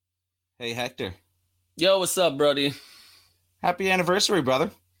Hey, Hector. Yo, what's up, Brody? Happy anniversary, brother.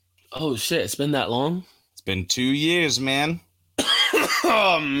 Oh shit, it's been that long? It's been 2 years, man.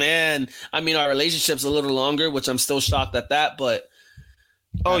 Oh man. I mean, our relationship's a little longer, which I'm still shocked at that, but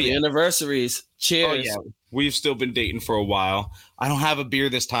happy anniversaries. Cheers. Oh, yeah. We've still been dating for a while. I don't have a beer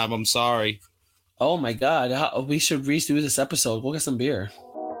this time. I'm sorry. Oh my god. We should redo this episode. We'll get some beer.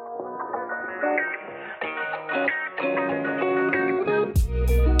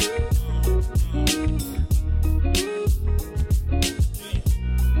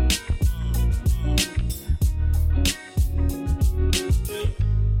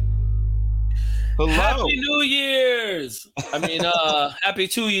 Hello. Happy New Year's. Happy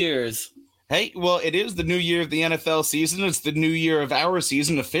 2 years. Hey, well, it is the new year of the NFL season. It's the new year of our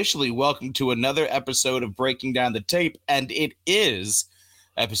season officially. Welcome to another episode of Breaking Down the Tape, and it is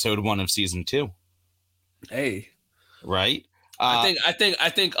episode 1 of season 2. Hey. Right? I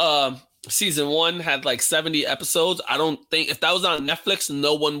think season 1 had like 70 episodes. I don't think if that was on Netflix,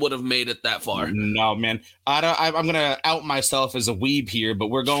 no one would have made it that far. No, man. I'm gonna out myself as a weeb here,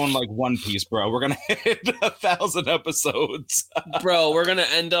 but we're going like One Piece, bro. We're gonna hit 1,000 episodes, bro. We're gonna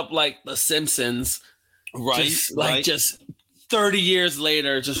end up like The Simpsons, right? Just 30 years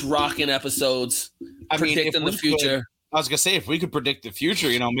later, just rocking episodes, predicting the future. I was gonna say, if we could predict the future,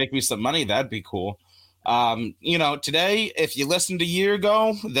 make me some money, that'd be cool. Today, if you listened a year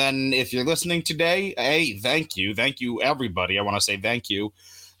ago, then if you're listening today, hey, thank you, everybody. I want to say thank you,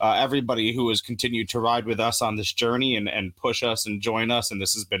 everybody who has continued to ride with us on this journey and push us and join us, and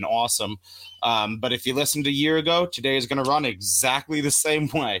this has been awesome. But if you listened a year ago, today is going to run exactly the same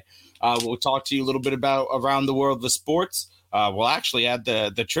way. We'll talk to you a little bit about around the world of sports. We'll actually add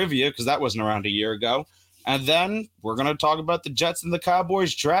the trivia because that wasn't around a year ago, and then we're going to talk about the Jets and the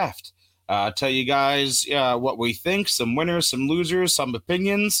Cowboys draft. Tell you guys what we think, some winners, some losers, some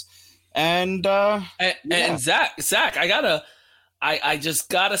opinions, and Zach, I just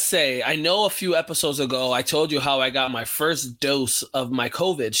gotta say, I know a few episodes ago I told you how I got my first dose of my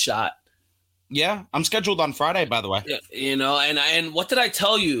COVID shot. Yeah, I'm scheduled on Friday, by the way. And what did I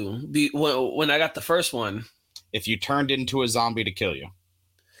tell you when I got the first one? If you turned into a zombie to kill you.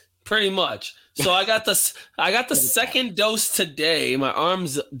 Pretty much. So I got the second dose today. My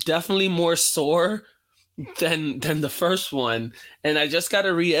arm's definitely more sore than the first one. And I just got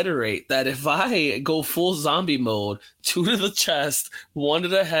to reiterate that if I go full zombie mode, 2 to the chest, 1 to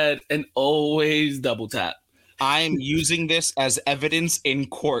the head, and always double tap. I'm using this as evidence in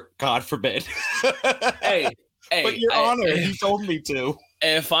court, God forbid. Hey, but Your Honor, you told me to.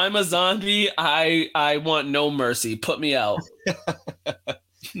 If I'm a zombie, I want no mercy. Put me out.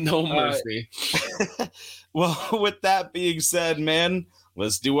 No mercy. Well, with that being said, man,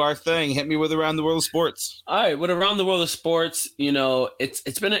 let's do our thing. Hit me with Around the World of Sports. All right, with Around the World of Sports,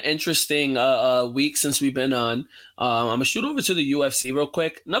 it's been an interesting week since we've been on. I'm gonna shoot over to the UFC real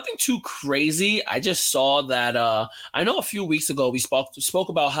quick. Nothing too crazy. I just saw that. I know a few weeks ago we spoke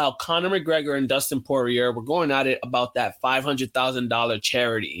about how Conor McGregor and Dustin Poirier were going at it about that $500,000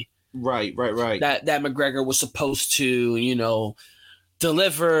 charity. Right. That McGregor was supposed to,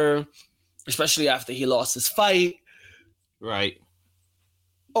 deliver, especially after he lost his fight. Right.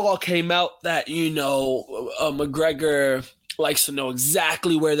 All came out that, McGregor likes to know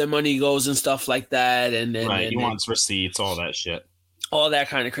exactly where their money goes and stuff like that. And he wants receipts, all that shit. All that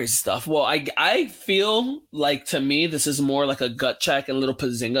kind of crazy stuff. Well, I feel like, to me, this is more like a gut check and a little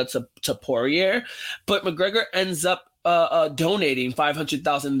Pazinga to Poirier. But McGregor ends up donating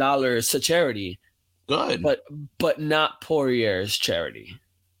 $500,000 to charity. Good. But not Poirier's charity.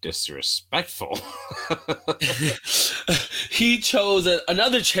 Disrespectful. He chose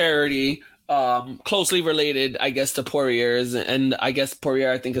another charity closely related, I guess, to Poirier's. And I guess Poirier,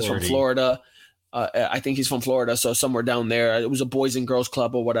 I think, is from Florida. I think he's from Florida, so somewhere down there. It was a Boys and Girls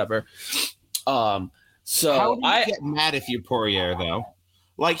Club or whatever. So how do you get mad if you're Poirier, though?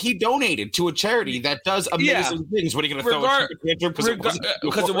 Like, he donated to a charity that does amazing things. What are you going to throw a tantrum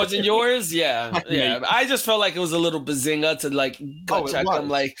because it wasn't yours? Yeah. I just felt like it was a little Bazinga to, gut check them,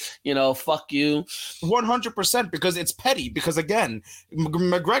 fuck you. 100%, because it's petty. Because, again,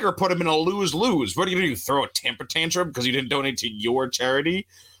 McGregor put him in a lose-lose. What are you going to do, throw a temper tantrum because you didn't donate to your charity?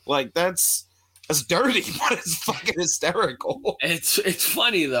 That's dirty, but it's fucking hysterical. It's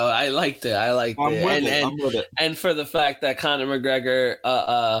funny though. I liked it. I'm with it. And for the fact that Conor McGregor,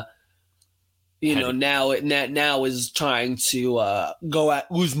 now is trying to go at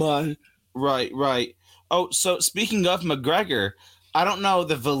Usman. Right. Oh, so speaking of McGregor, I don't know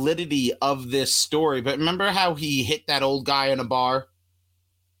the validity of this story, but remember how he hit that old guy in a bar?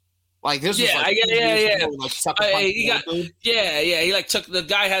 Like this was Yeah, like yeah. like sucker punch He got, dude. yeah. He like took the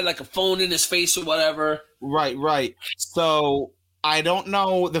guy had like a phone in his face or whatever. Right. So I don't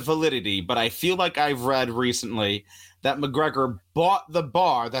know the validity, but I feel like I've read recently that McGregor bought the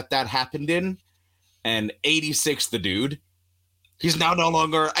bar that happened in and 86 the dude. He's now no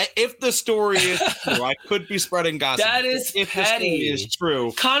longer. If the story is true, I could be spreading gossip. That is if petty. The story is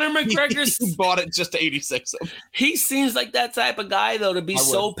true. Conor McGregor bought it just to 86 him. He seems like that type of guy, though, to be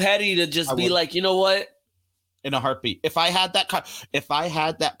so petty to just be like, you know what? In a heartbeat. If I had that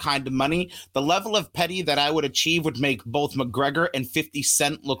kind of money, the level of petty that I would achieve would make both McGregor and 50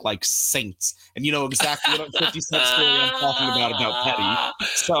 Cent look like saints. And you know exactly what 50 Cent story I'm talking about petty.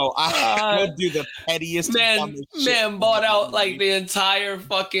 So I would do the pettiest. Man bought out like the entire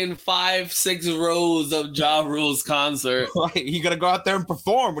fucking 5-6 rows of Ja Rule's concert. Right. You gotta go out there and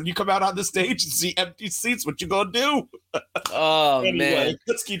perform. When you come out on the stage and see empty seats, what you gonna do? Oh, anyway, man.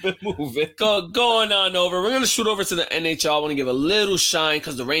 Let's keep it moving. Going on over. We're going to shoot over to the NHL. I want to give a little shine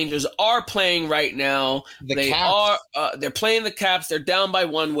because the Rangers are playing right now. They're playing the Caps. They're down by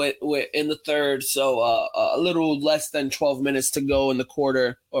 1 with in the third. So a little less than 12 minutes to go in the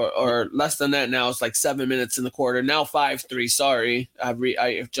quarter or less than that now. It's like 7 minutes in the quarter. Now 5-3. Sorry.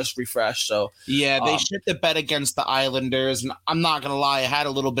 I just refreshed. So yeah, they shit the bet against the Islanders. And I'm not going to lie. I had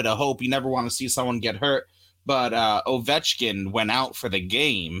a little bit of hope. You never want to see someone get hurt. But Ovechkin went out for the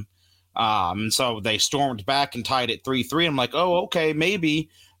game. So they stormed back and tied it 3-3. I'm like, oh, okay,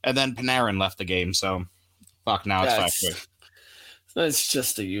 maybe. And then Panarin left the game. So, fuck, now it's 5-3. That's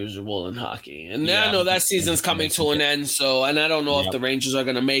just the usual in hockey. And I know that season's coming to an end. So, and I don't know if the Rangers are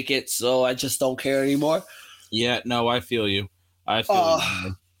going to make it. So I just don't care anymore. Yeah, no, I feel you.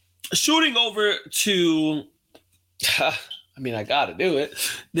 You. Shooting over to, I got to do it,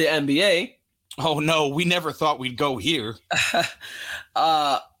 the NBA. Oh, no, we never thought we'd go here.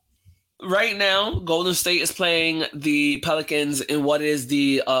 Right now, Golden State is playing the Pelicans in what is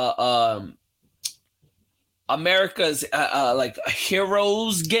the America's like a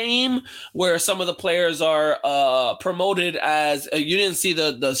heroes game, where some of the players are promoted as you didn't see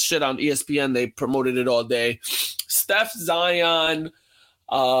the shit on ESPN. They promoted it all day. Steph, Zion,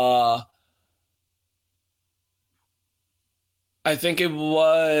 I think it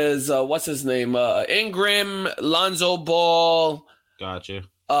was what's his name? Ingram, Lonzo Ball. Gotcha.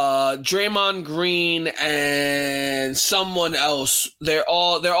 Draymond Green and someone else. They're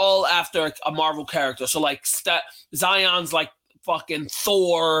all after a Marvel character. So like Zion's like fucking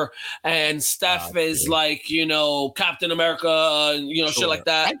Thor, and Steph is like, Captain America, and shit like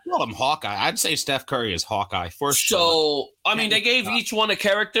that. I'd call him Hawkeye. I'd say Steph Curry is Hawkeye for sure. So they gave each one a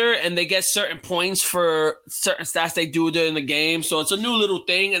character, and they get certain points for certain stats they do during the game. So it's a new little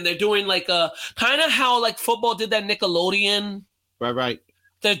thing, and they're doing like a kind of how like football did that Nickelodeon. Right.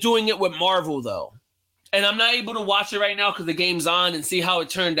 They're doing it with Marvel though. And I'm not able to watch it right now because the game's on and see how it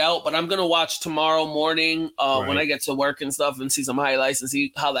turned out. But I'm going to watch tomorrow morning when I get to work and stuff and see some highlights and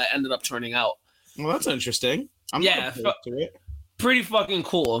see how that ended up turning out. Well, that's interesting. I'm to it. Pretty fucking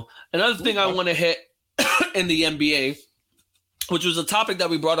cool. Another thing I want to hit in the NBA, which was a topic that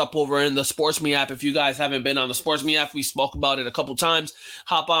we brought up over in the Sports Me app. If you guys haven't been on the Sports Me app, we spoke about it a couple times.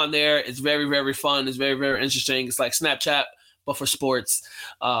 Hop on there. It's very, very fun. It's very, very interesting. It's like Snapchat, but for sports.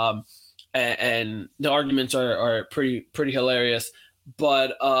 And the arguments are pretty hilarious.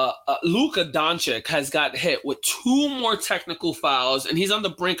 But Luka Doncic has got hit with 2 more technical fouls, and he's on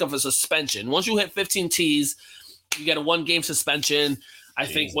the brink of a suspension. Once you hit 15 Ts, you get a 1-game suspension. I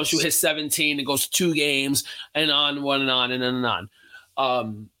think once you hit 17, it goes to 2 games, and on and on.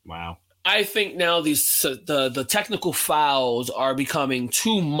 Wow. I think now the technical fouls are becoming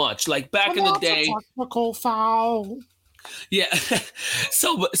too much. Like back in the day, technical foul. Yeah.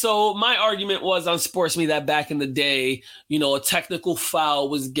 So my argument was on Sports Me that back in the day, a technical foul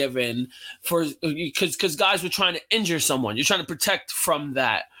was given because guys were trying to injure someone. You're trying to protect from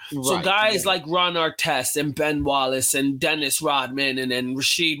that. Right, so guys like Ron Artest and Ben Wallace and Dennis Rodman and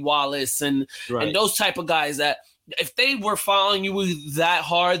Rasheed Wallace and those type of guys that if they were fouling you that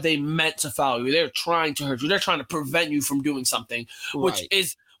hard, they meant to foul you. They're trying to hurt you. They're trying to prevent you from doing something, which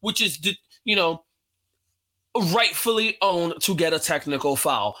is rightfully owned to get a technical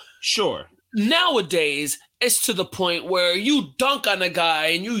foul. Sure. Nowadays, it's to the point where you dunk on a guy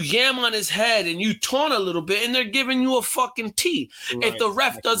and you yam on his head and you taunt a little bit and they're giving you a fucking T. Right. If the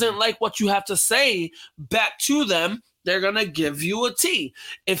ref doesn't like what you have to say back to them, they're going to give you a T.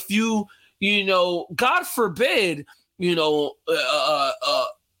 If you, God forbid, cut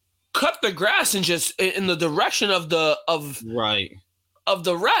the grass and just in the direction of the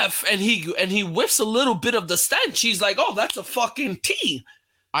ref and he whiffs a little bit of the stench, he's like, oh, that's a fucking T.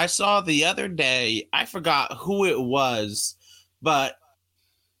 I saw the other day, I forgot who it was, but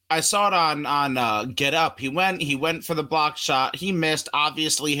I saw it on Get Up. He went for the block shot. He missed,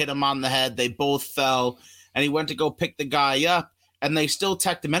 obviously hit him on the head. They both fell, and he went to go pick the guy up, and they still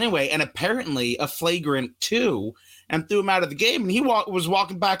teched him anyway, and apparently a flagrant 2, and threw him out of the game. And he was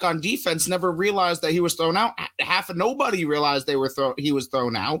walking back on defense, never realized that he was thrown out. Half of nobody realized he was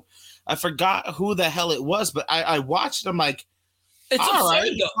thrown out. I forgot who the hell it was, but I watched him like, it's all absurd,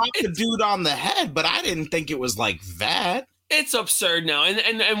 right, knocked the dude on the head, but I didn't think it was like that. It's absurd now.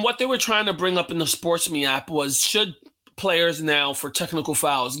 And what they were trying to bring up in the Sports Me app was, should players now for technical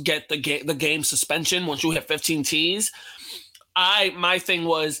fouls get the game suspension once you hit 15 Ts? My thing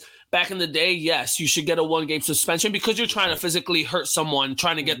was, back in the day, yes, you should get a 1-game suspension because you're trying to physically hurt someone,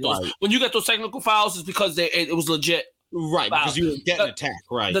 trying to get those. Right. When you get those technical fouls, it's because it was legit. Right, foul. Because you were getting attacked,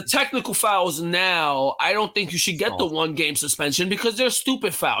 right. The technical fouls now, I don't think you should get the 1-game suspension because they're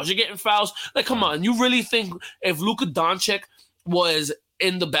stupid fouls. You're getting fouls. Like, come on, you really think if Luka Doncic was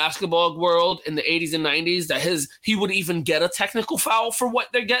in the basketball world in the 80s and 90s that he would even get a technical foul for what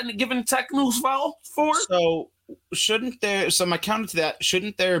they're given a technical foul for? So my counter to that,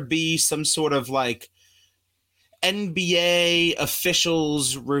 shouldn't there be some sort of like NBA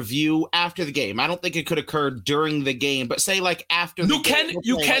officials review after the game? I don't think it could occur during the game, but say like after the game.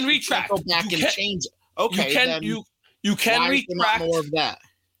 You can retract. Go back and change it. Okay, you can retract more of that.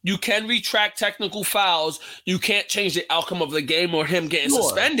 You can retract technical fouls. You can't change the outcome of the game or him getting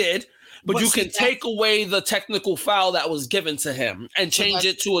suspended, but you can take away the technical foul that was given to him and change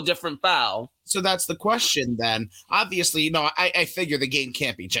it to a different foul. So that's the question then. Obviously, I figure the game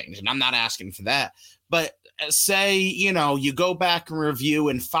can't be changed, and I'm not asking for that. But say, you go back and review,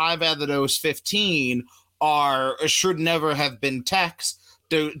 and 5 out of those 15 should never have been techs.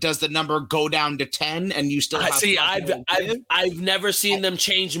 Does the number go down to 10 and you still have see? I've never seen them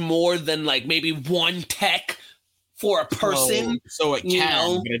change more than like maybe 1 tech for a person. So it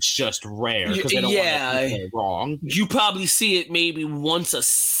can, but it's just rare because they don't want to go wrong. You probably see it maybe once a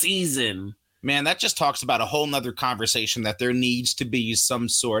season. Man, that just talks about a whole nother conversation that there needs to be some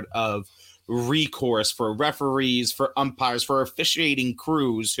sort of recourse for referees, for umpires, for officiating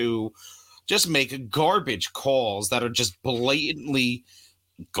crews who just make garbage calls that are just blatantly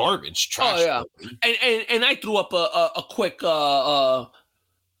garbage trash. Oh yeah, and I threw up a quick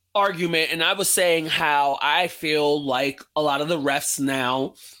argument, and I was saying how I feel like a lot of the refs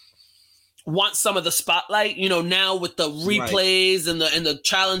now want some of the spotlight. Now with the replays and the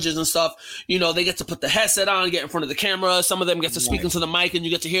challenges and stuff, they get to put the headset on, get in front of the camera. Some of them get to speak into the mic, and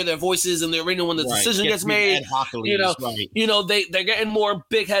you get to hear their voices in the arena when the decision gets made. They're getting more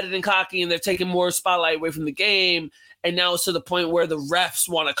big-headed and cocky, and they're taking more spotlight away from the game. And now it's to the point where the refs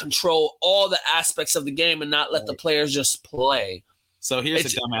want to control all the aspects of the game and not let the players just play. So here's a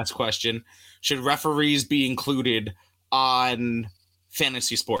dumbass question. Should referees be included on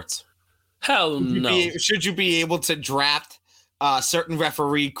fantasy sports? Hell no. Should you be able to draft certain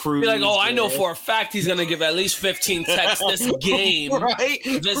referee crews? Be like, I know for a fact he's going to give at least 15 techs this game. Right?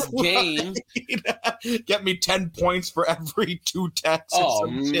 This game. Get me 10 points for every 2 techs. Oh,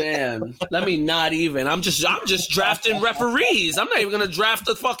 man. Let me not even. I'm just drafting referees. I'm not even going to draft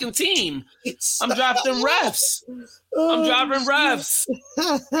the fucking team. I'm drafting refs. I'm drafting refs.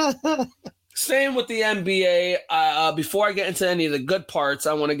 Same with the NBA. Before I get into any of the good parts,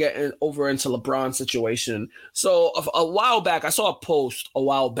 I want to get over into LeBron's situation. So a while back, I saw a post a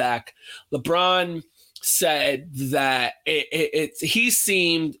while back. LeBron said that he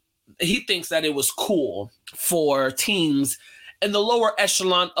thinks that it was cool for teams in the lower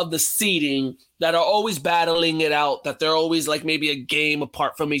echelon of the seeding that are always battling it out, that they're always like maybe a game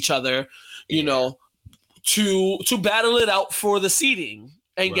apart from each other, to battle it out for the seeding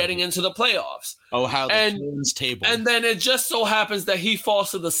and getting into the playoffs. Oh, how the Twins table. And then it just so happens that he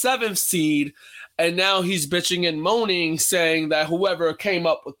falls to the 7th seed, and now he's bitching and moaning, saying that whoever came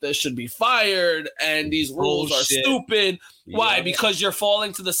up with this should be fired, and these rules are stupid. Yeah. Why? Because you're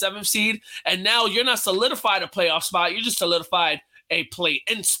falling to the 7th seed, and now you're not solidified a playoff spot. You just solidified a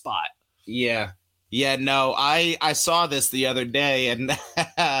play-in spot. Yeah. Yeah, no, I saw this the other day, and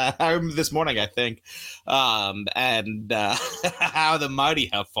I remember this morning, I think, and how the mighty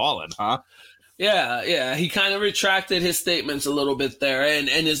have fallen, huh? Yeah. He kind of retracted his statements a little bit there, and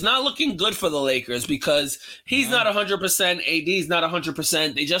it's not looking good for the Lakers because he's not 100%. AD's not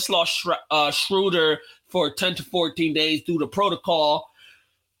 100%. They just lost Schroeder for 10 to 14 days due to protocol.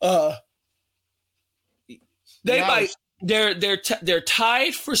 They're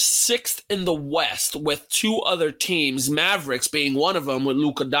tied for 6th in the West with 2 other teams, Mavericks being one of them with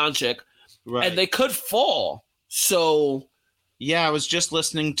Luka Doncic, and they could fall. So, Yeah, I was just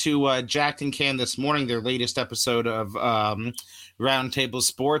listening to Jack and Can this morning, their latest episode of Roundtable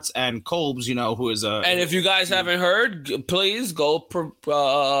Sports, and Kolbs, who is a... And if you guys haven't heard, please go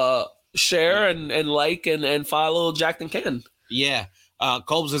share and like and follow Jack and Can. Yeah.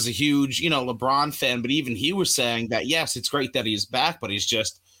 Kolbs is a huge, LeBron fan, but even he was saying that, yes, it's great that he's back, but he's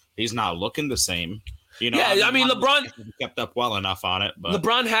not looking the same. LeBron kept up well enough on it. But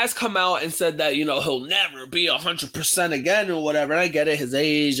LeBron has come out and said that, he'll never be 100% again or whatever. And I get it, his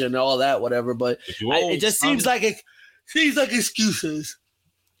age and all that, whatever. But it just seems like excuses.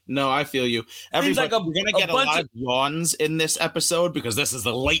 No, I feel you. Everybody, we're going to get a lot of yawns in this episode because this is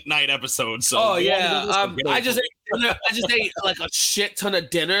a late night episode. So I just ate like a shit ton of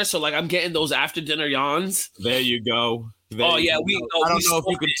dinner. So like I'm getting those after dinner yawns. There you go. I don't know if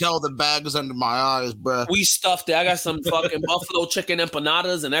you could tell the bags under my eyes, bro. We stuffed it. I got some fucking buffalo chicken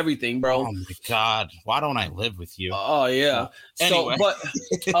empanadas and everything, bro. Oh my God. Why don't I live with you? Oh yeah. Anyway.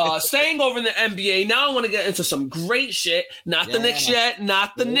 Staying over in the NBA, now I want to get into some great shit. Not the Knicks yet.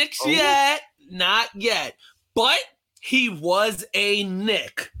 Not the Knicks yet. Not yet. But he was a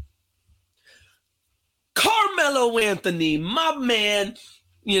Knick. Carmelo Anthony, my man.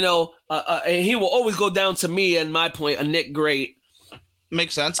 And he will always go down to me and my point, a Knick great.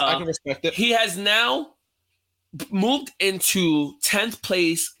 Makes sense. I can respect it. He has now moved into 10th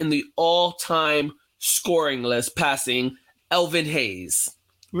place in the all-time scoring list, passing Elvin Hayes.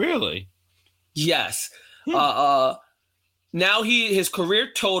 Really? Yes. Now his career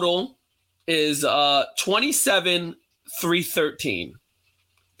total is 27,313.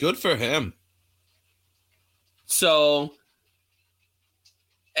 Good for him. So,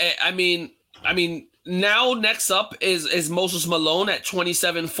 I mean, now next up is Moses Malone at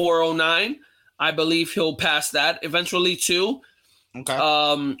 27,409. I believe he'll pass that eventually too. Okay.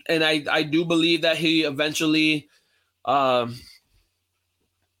 And I do believe that he eventually,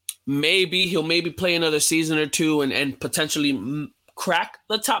 maybe play another season or two and potentially crack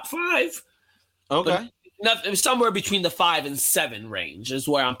the top 5. Okay. Somewhere between the 5 and 7 range is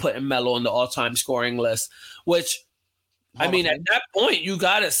where I'm putting Melo on the all-time scoring list, which, I mean, at that point, you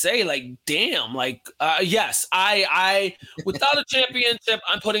gotta say, like, damn, like, yes, I without a championship,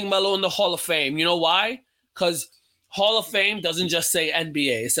 I'm putting Melo in the Hall of Fame. You know why? Because Hall of Fame doesn't just say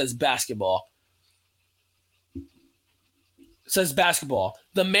NBA; it says basketball. It says basketball.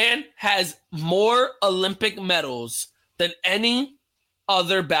 The man has more Olympic medals than any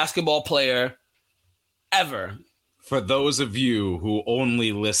other basketball player ever. For those of you who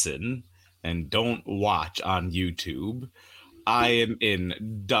only listen and don't watch on YouTube, I am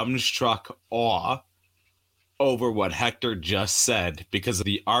in dumbstruck awe over what Hector just said because of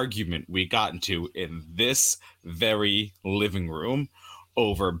the argument we got into in this very living room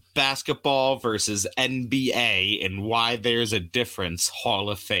over basketball versus NBA and why there's a difference, Hall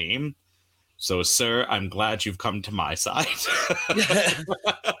of Fame. So, sir, I'm glad you've come to my side.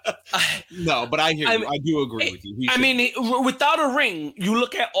 No, but I hear you. I do agree with you. Without a ring, you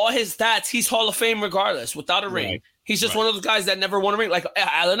look at all his stats, he's Hall of Fame regardless. Without a ring. He's just one of those guys that never won a ring, like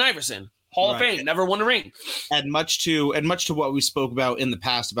Allen Iverson. Hall of Fame, never won a ring. And much to what we spoke about in the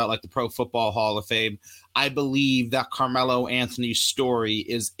past about like the Pro Football Hall of Fame, I believe that Carmelo Anthony's story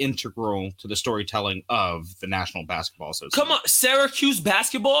is integral to the storytelling of the National Basketball Association. Come on, Syracuse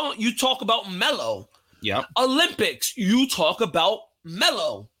basketball, you talk about Melo. Yep. Olympics, you talk about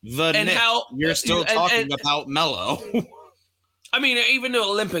Melo. You're still talking about Melo. I mean, even the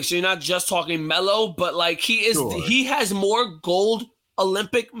Olympics, you're not just talking Melo, but like he has more gold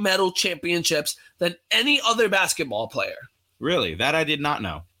Olympic medal championships than any other basketball player. Really? That I did not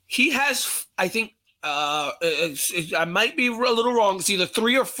know. He has, I think, I might be a little wrong. It's either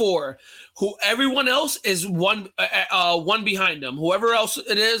 3 or 4. Who everyone else is one behind him. Whoever else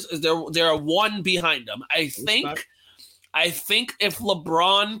it is they're one behind him. I think if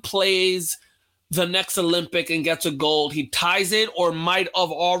LeBron plays the next Olympic and gets a gold, he ties it or might have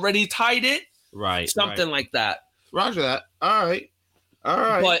already tied it. Right. Something like that. Roger that. All right.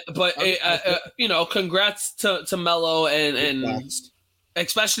 But congrats to Melo and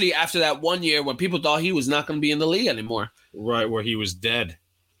especially after that one year when people thought he was not going to be in the league anymore. Right, where he was dead.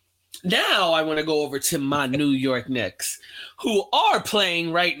 Now I want to go over to my New York Knicks, who are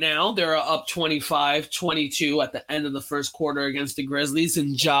playing right now. They're up 25-22 at the end of the first quarter against the Grizzlies,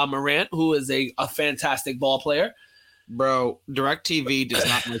 and Ja Morant, who is a fantastic ball player. Bro, DirecTV does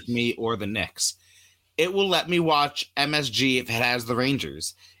not like me or the Knicks. It will let me watch MSG if it has the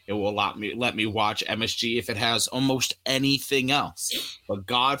Rangers. It will let me watch MSG if it has almost anything else. But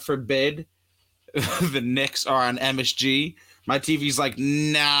God forbid the Knicks are on MSG. My TV's like,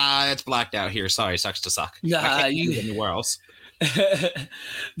 nah, it's blacked out here. Sorry, sucks to suck. Nah, you anywhere else.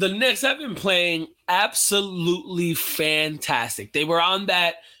 The Knicks have been playing absolutely fantastic. They were on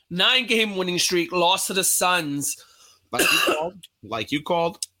that 9-game winning streak, lost to the Suns. Like you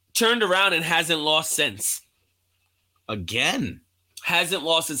called. Turned around and hasn't lost since. Again. Hasn't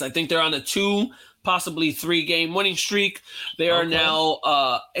lost since. I think they're on a 2, possibly 3-game winning streak. They are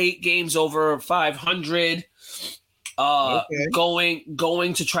now 8 games over 500.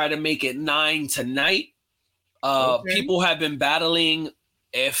 Going to try to make it 9 tonight. People have been battling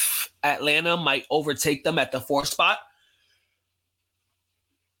if Atlanta might overtake them at the 4th spot.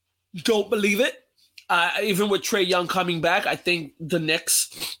 Don't believe it. Even with Trae Young coming back, I think the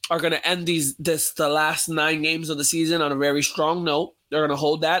Knicks are going to end the last 9 games of the season on a very strong note. They're going to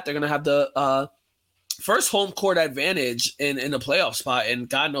hold that. They're going to have the first home court advantage in the playoff spot in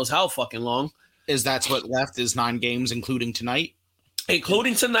God knows how fucking long. Is that's what left is 9 games, including tonight?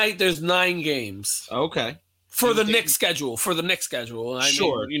 Including tonight, there's 9 games. Okay. For the Knicks schedule.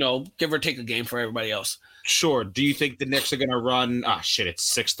 Sure. I mean, give or take a game for everybody else. Sure. Do you think the Knicks are going to run?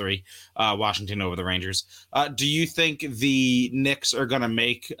 It's 6-3. Washington over the Rangers. Do you think the Knicks are going to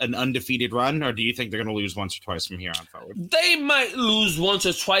make an undefeated run, or do you think they're going to lose once or twice from here on forward? They might lose once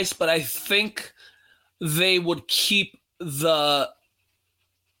or twice, but I think they would keep the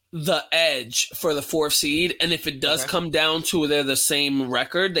edge for the 4th seed. And if it does come down to they're the same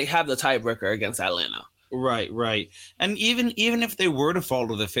record, they have the tiebreaker against Atlanta. Right. And even if they were to fall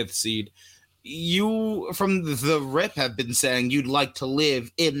to the 5th seed, you from the rip have been saying you'd like to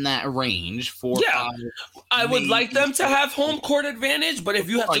live in that range for. Yeah, I would like them to have home court advantage, but if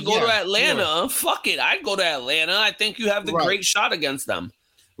you have to go to Atlanta, fuck it, I'd go to Atlanta. I think you have the great shot against them.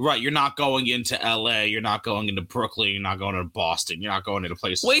 Right, you're not going into LA, you're not going into Brooklyn, you're not going to Boston, you're not going into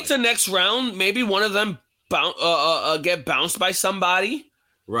places. Wait till next round, maybe one of them get bounced by somebody.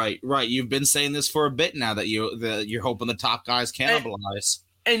 Right. You've been saying this for a bit now that you're hoping the top guys cannibalize.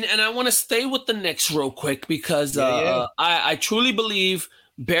 And I want to stay with the Knicks real quick because I truly believe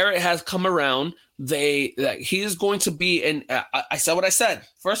Barrett has come around. He is going to be in. I said what I said.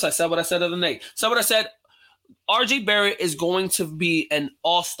 First, I said what I said the other night. So what I said. RJ Barrett is going to be an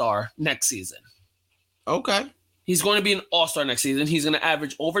all-star next season. Okay. He's going to be an all-star next season. He's going to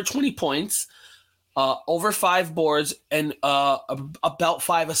average over 20 points, over 5 boards, and about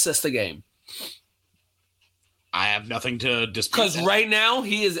 5 assists a game. I have nothing to dispute. Because right now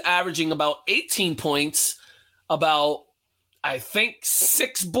he is averaging about 18 points, about, I think,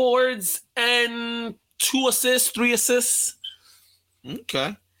 6 boards and 2 assists, 3 assists.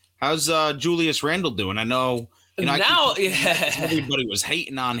 Okay. How's Julius Randle doing? I know. Everybody was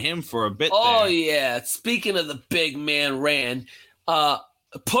hating on him for a bit. Oh, yeah. Speaking of the big man, Rand,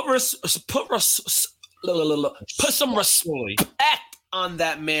 put some respect on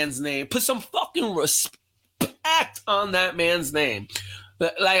that man's name. Put some fucking respect on that man's name.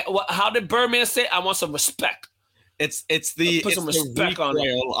 Like, how did Birdman say? I want some respect. It's the respect on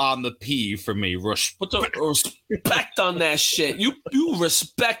it. On the P for me. Put the respect on that shit. You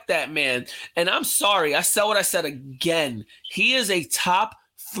respect that man. And I'm sorry. I said what I said again. He is a top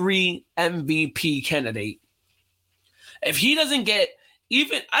 3 MVP candidate. If he doesn't get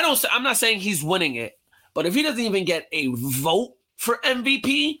I'm not saying he's winning it, but if he doesn't even get a vote for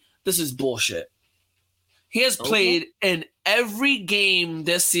MVP, this is bullshit. He has played in every game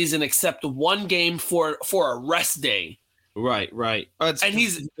this season except 1 game for a rest day. Right. And he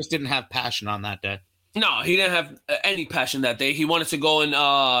just didn't have passion on that day. No, he didn't have any passion that day. He wanted to go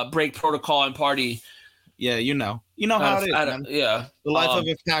and break protocol and party. Yeah, you know how it is. Man. Yeah, the life of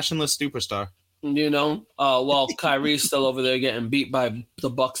a passionless superstar. While Kyrie's still over there getting beat by the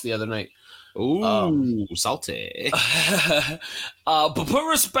Bucks the other night. Ooh, salty. But put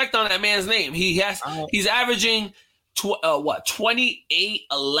respect on that man's name. He's averaging 28,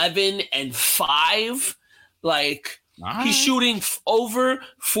 11, and 5. Like, he's shooting over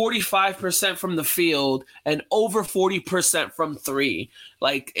 45% from the field and over 40% from 3.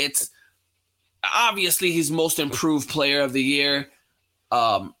 Like, it's obviously he's most improved player of the year.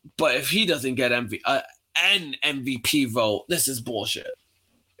 But if he doesn't get an MVP vote, this is bullshit.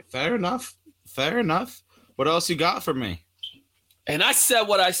 Fair enough. What else you got for me? And I said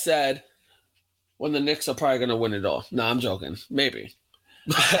what I said when the Knicks are probably going to win it all. No, I'm joking. Maybe.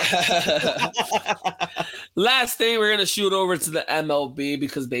 Last thing, we're going to shoot over to the MLB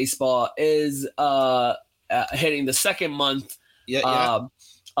because baseball is hitting the 2nd month. Yeah.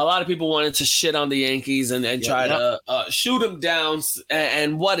 A lot of people wanted to shit on the Yankees and try to shoot them down.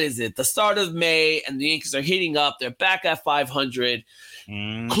 And what is it? The start of May, and the Yankees are heating up. They're back at 500.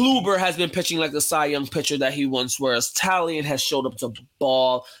 Kluber has been pitching like the Cy Young pitcher that he once was. Talion has showed up to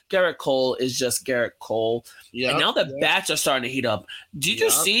ball. Garrett Cole is just Garrett Cole. And now the bats are starting to heat up. Did you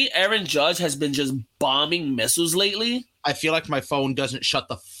see Aaron Judge has been just bombing missiles lately? I feel like my phone doesn't shut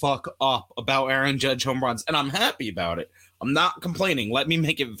the fuck up about Aaron Judge home runs, and I'm happy about it. I'm not complaining. Let me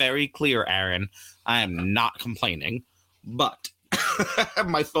make it very clear, Aaron. I am not complaining, but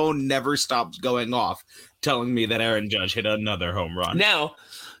my phone never stops going off telling me that Aaron Judge hit another home run. Now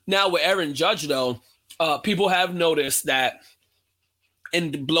with Aaron Judge, though, people have noticed that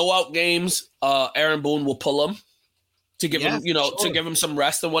in the blowout games, Aaron Boone will pull him to give him, to give him some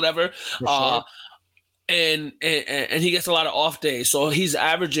rest and whatever. Sure. And he gets a lot of off days. So he's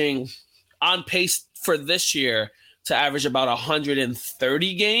averaging on pace for this year to average about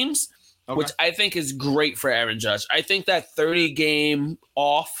 130 games, which I think is great for Aaron Judge. I think that 30 game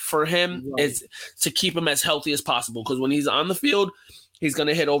off for him is to keep him as healthy as possible. Because when he's on the field, he's going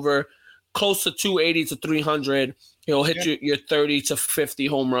to hit over close to 280 to 300. He'll hit your 30 to 50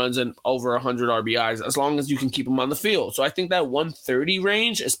 home runs and over 100 RBIs as long as you can keep him on the field. So I think that 130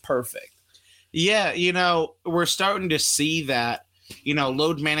 range is perfect. Yeah, we're starting to see that,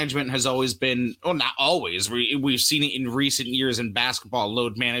 load management has always been, well, not always. We've seen it in recent years in basketball,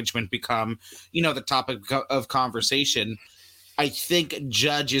 load management become, the topic of conversation. I think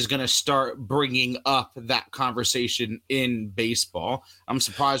Judge is going to start bringing up that conversation in baseball. I'm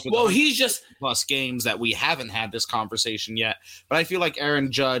surprised with he's just plus games that we haven't had this conversation yet. But I feel like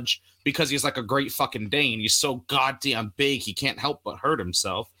Aaron Judge, because he's like a great fucking Dane, he's so goddamn big, he can't help but hurt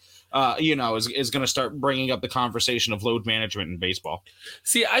himself. Is going to start bringing up the conversation of load management in baseball.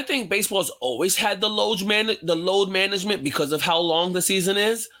 See, I think baseball's always had the load management because of how long the season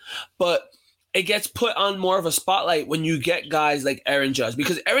is, but it gets put on more of a spotlight when you get guys like Aaron Judge,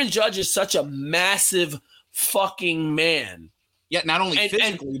 because Aaron Judge is such a massive fucking man. Yeah, not only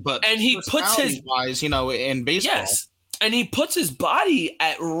physically, but he puts his wise, in baseball. Yes. And he puts his body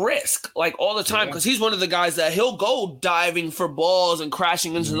at risk like all the time because he's one of the guys that he'll go diving for balls and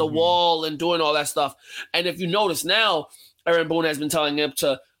crashing into the wall and doing all that stuff. And if you notice now, Aaron Boone has been telling him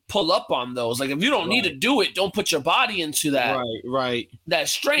to pull up on those. Like, if you don't need to do it, don't put your body into that. Right. That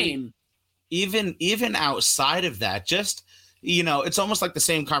strain. Even outside of that, just, it's almost like the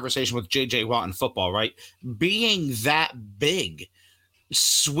same conversation with J.J. Watt in football, right? Being that big,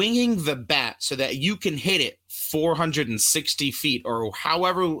 swinging the bat so that you can hit it 460 feet or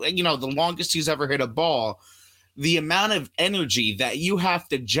however, the longest he's ever hit a ball, the amount of energy that you have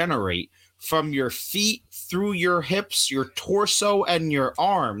to generate from your feet through your hips, your torso, and your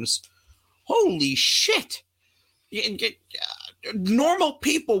arms. Holy shit. Normal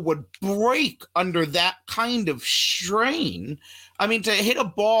people would break under that kind of strain. I mean, to hit a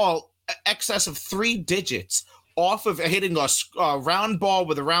ball excess of 3 digits off of hitting a round ball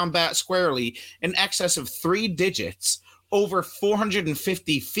with a round bat squarely in excess of 3 digits over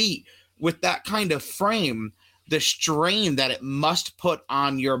 450 feet with that kind of frame, the strain that it must put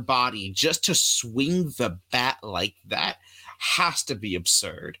on your body just to swing the bat like that has to be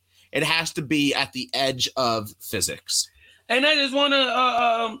absurd. It has to be at the edge of physics. And I just want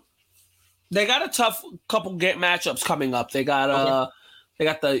to they got a tough couple matchups coming up. They got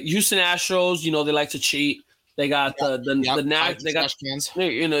the Houston Astros, they like to cheat. They got they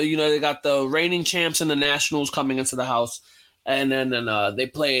got the reigning champs and the Nationals coming into the house, and then they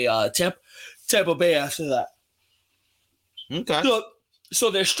play Tampa Bay after that. Okay.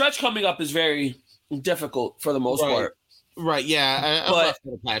 So their stretch coming up is very difficult for the most part. Right. Yeah. But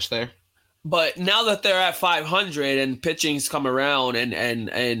a patch there. But now that they're at 500 and pitching's come around,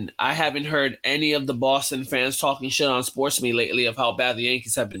 and I haven't heard any of the Boston fans talking shit on Sports Me lately of how bad the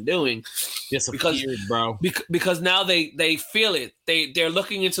Yankees have been doing. Because now they feel it. They're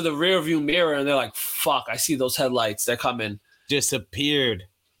looking into the rearview mirror and they're like, "Fuck! I see those headlights. They're coming." Disappeared.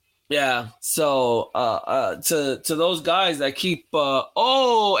 Yeah. So to those guys that keep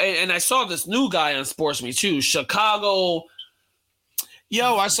and I saw this new guy on Sports Me too, Chicago.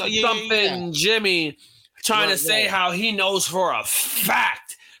 Yo, I saw Jimmy trying to say how he knows for a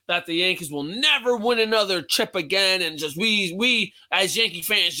fact that the Yankees will never win another chip again, and just we as Yankee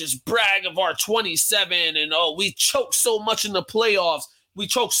fans just brag of our 27 and we choked so much in the playoffs. We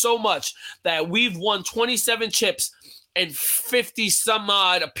choked so much that we've won 27 chips and 50 some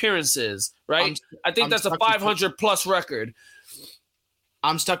odd appearances, right? I think that's a 500 plus record.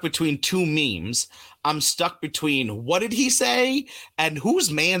 I'm stuck between two memes. I'm stuck between what did he say and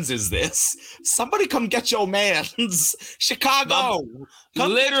whose mans is this? Somebody come get your mans. Chicago.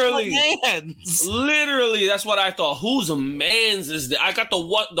 Literally, that's what I thought. Whose mans is this? I got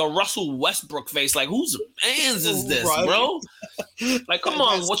the Russell Westbrook face. Like, whose mans is this, bro? Like, come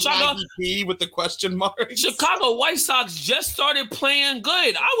on, what y'all got? with the question mark. Chicago White Sox just started playing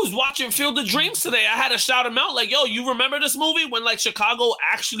good. I was watching Field of Dreams today. I had to shout him out, like, yo, you remember this movie when like Chicago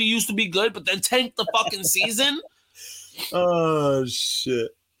actually used to be good, but then tanked the fucking season? Oh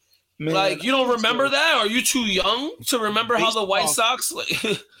shit. Man, like, you don't remember that? Are you too young to remember how the White Sox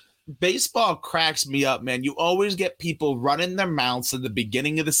baseball cracks me up, man. You always get people running their mouths at the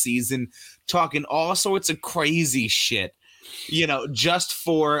beginning of the season, talking all sorts of crazy shit, you know, just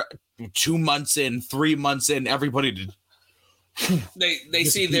for 2 months in, 3 months in, everybody to they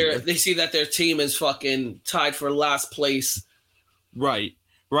see that their team is fucking tied for last place. Right.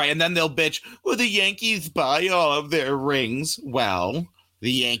 And then they'll bitch, well, the Yankees buy all of their rings. Well,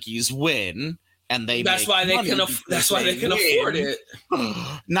 the Yankees win. And that's why they can afford it.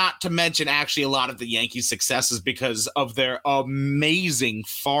 Not to mention, actually, a lot of the Yankees' success is because of their amazing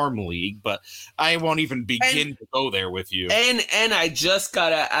farm league. But I won't even begin to go there with you. And I just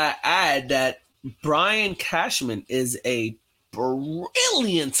gotta add that Brian Cashman is a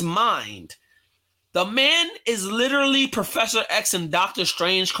brilliant mind. The man is literally Professor X and Doctor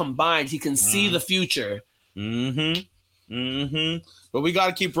Strange combined. He can see the future. But we got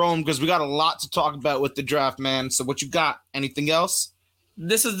to keep rolling because we got a lot to talk about with the draft, man. So what you got? Anything else?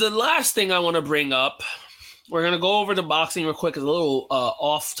 This is the last thing I want to bring up. We're going to go over the boxing real quick. It's a little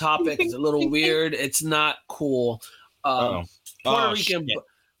off topic. It's a little weird. It's not cool. Puerto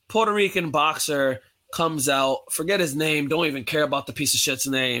Rican boxer comes out. Forget his name. Don't even care about the piece of shit's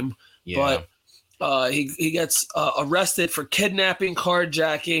name. Yeah. But he gets arrested for kidnapping,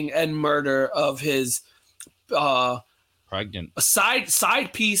 carjacking, and murder of his pregnant a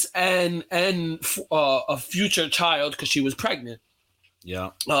side piece and a future child because she was pregnant. Yeah.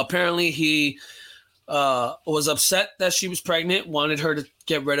 Apparently he was upset that she was pregnant, wanted her to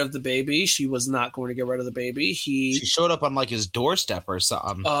get rid of the baby. She was not going to get rid of the baby. She showed up on like his doorstep or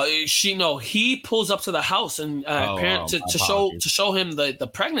something. He pulls up to the house and to show him the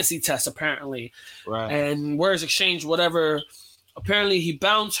pregnancy test apparently. Right. And words exchanged, whatever. Apparently he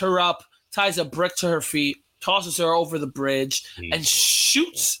bounds her up, ties a brick to her feet, tosses her over the bridge, and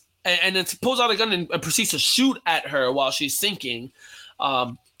shoots, and then pulls out a gun and proceeds to shoot at her while she's sinking.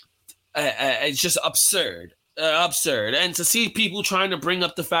 It's just absurd. And to see people trying to bring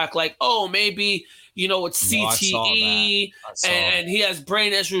up the fact like, oh, maybe, you know, it's CTE and he has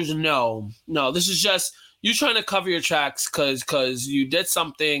brain issues. No, this is just you trying to cover your tracks because you did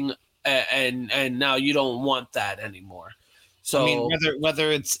something and now you don't want that anymore. So, I mean,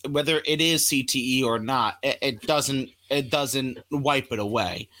 whether it is CTE or not, it doesn't wipe it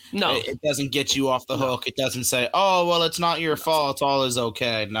away. No, it doesn't get you off the hook. It doesn't say, "Oh, well, it's not your fault. All is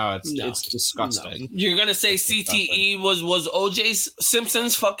okay." No, it's disgusting. No. You're gonna say CTE was OJ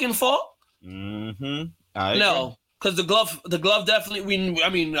Simpson's fucking fault? Mm-hmm. No, because the glove definitely. I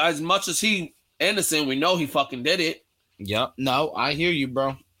mean, as much as he innocent, we know he fucking did it. Yep. No, I hear you,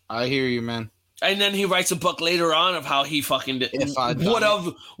 bro. I hear you, man. And then he writes a book later on of how he fucking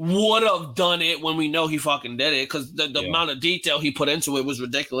would have done it when we know he fucking did it because the amount of detail he put into it was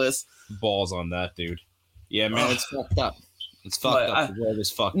ridiculous. Balls on that dude. Yeah, man, it's fucked up. It's fucked up. The world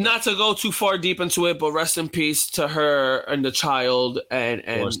is fucked up. Not to go too far deep into it, but rest in peace to her and the child and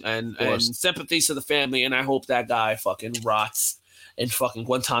sympathies to the family. And I hope that guy fucking rots in fucking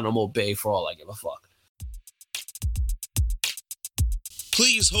Guantanamo Bay for all I give a fuck.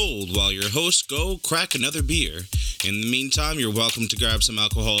 Please hold while your hosts go crack another beer. In the meantime, you're welcome to grab some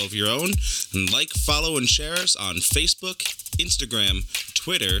alcohol of your own and like, follow, and share us on Facebook, Instagram,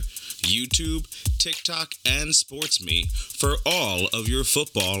 Twitter, YouTube, TikTok, and SportsMe for all of your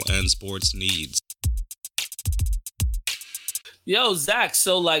football and sports needs. Yo, Zach,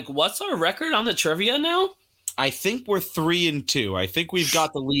 so like what's our record on the trivia now? I think we're 3-2. I think we've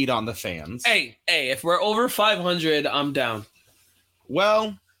got the lead on the fans. Hey, if we're over 500, I'm down.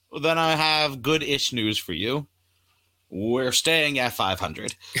 Well, then I have good-ish news for you. We're staying at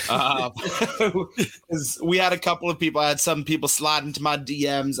 500. We had a couple of people. I had some people slide into my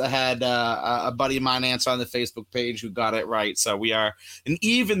DMs. I had a buddy of mine answer on the Facebook page who got it right. So we are an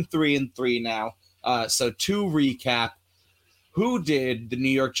even 3-3 now. So to recap, who did the New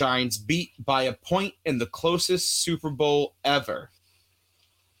York Giants beat by a point in the closest Super Bowl ever?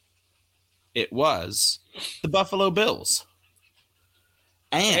 It was the Buffalo Bills.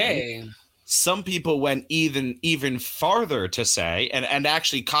 And some people went even farther to say, and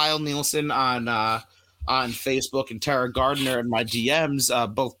actually Kyle Nielsen on Facebook and Tara Gardner in my DMs,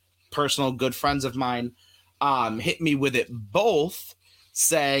 both personal good friends of mine, hit me with it both,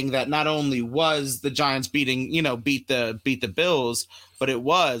 saying that not only was the Giants beat the Bills, but it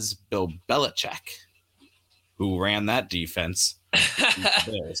was Bill Belichick who ran that defense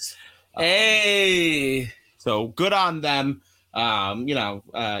Hey. So good on them.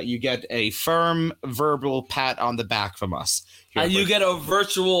 You get a firm verbal pat on the back from us. You get a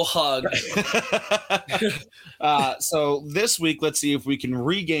virtual hug. So this week, let's see if we can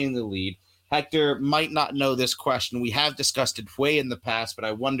regain the lead. Hector might not know this question. We have discussed it way in the past, but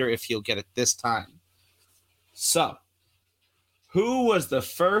I wonder if he'll get it this time. So, who was the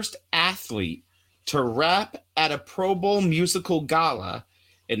first athlete to rap at a Pro Bowl musical gala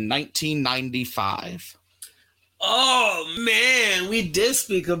in 1995? Oh, man, we did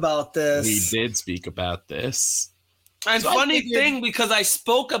speak about this. We did speak about this. And so funny thing, because I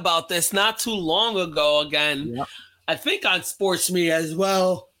spoke about this not too long ago again, yep. I think on Sports Me as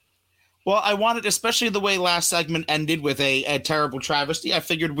well. Well, I wanted, especially the way last segment ended with a terrible travesty, I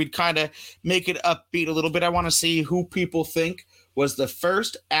figured we'd kind of make it upbeat a little bit. I want to see who people think was the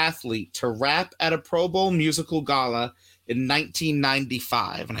first athlete to rap at a Pro Bowl musical gala in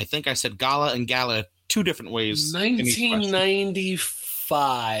 1995. And I think I said gala and gala two different ways.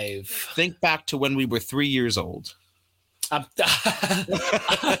 1995. Think back to when we were 3 years old. I'm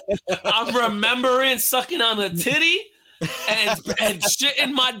remembering sucking on a titty and shit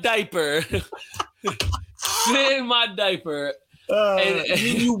in my diaper. Shit in my diaper.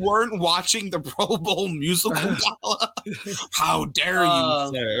 You weren't watching the Pro Bowl musical gala? How dare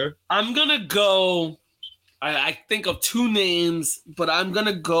you, sir? I'm going to go. I think of two names, but I'm going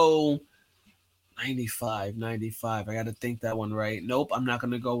to go 95. I got to think that one right. Nope, I'm not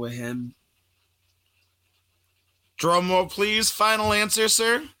going to go with him. Drum roll, please. Final answer,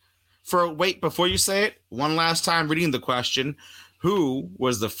 sir. Wait, before you say it, one last time reading the question. Who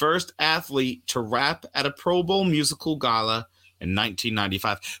was the first athlete to rap at a Pro Bowl musical gala in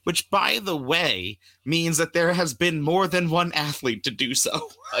 1995? Which, by the way, means that there has been more than one athlete to do so.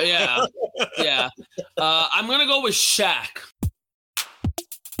 Yeah. I'm going to go with Shaq.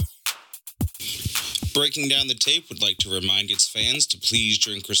 Breaking Down the Tape would like to remind its fans to please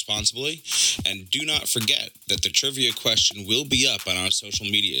drink responsibly, and do not forget that the trivia question will be up on our social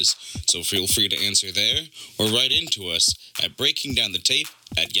medias, so feel free to answer there or write into us at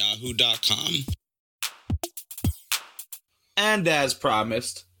breakingdownthetape@yahoo.com. And as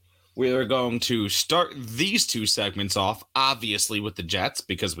promised, we are going to start these two segments off, obviously with the Jets,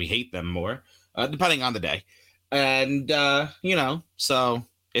 because we hate them more, depending on the day. And, so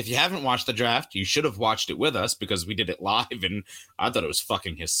if you haven't watched the draft, you should have watched it with us because we did it live, and I thought it was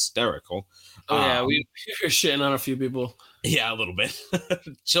fucking hysterical. Oh, yeah, we were shitting on a few people. Yeah, a little bit.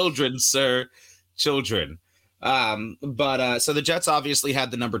 Children, sir. Children. So the Jets obviously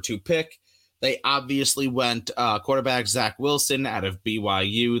had the number 2 pick. They obviously went quarterback Zach Wilson out of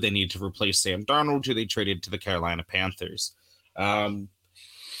BYU. They need to replace Sam Darnold, who they traded to the Carolina Panthers.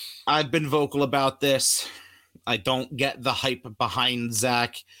 I've been vocal about this. I don't get the hype behind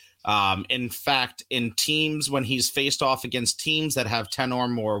Zach. In fact, in teams, when he's faced off against teams that have 10 or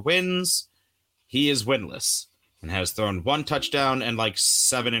more wins, he is winless and has thrown 1 touchdown and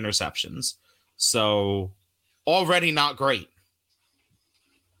 7 interceptions. So already not great.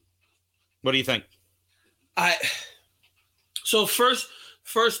 What do you think? So first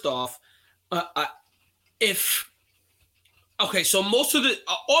off, so most of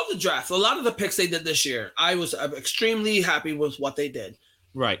all the draft, a lot of the picks they did this year, I was extremely happy with what they did.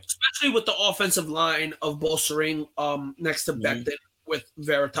 Right. Especially with the offensive line of bolstering next to Becton with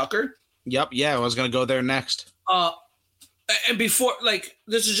Vera Tucker. Yep. Yeah, I was going to go there next. And before,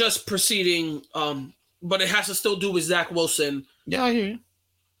 this is just proceeding, but it has to still do with Zach Wilson. Yeah, I hear you.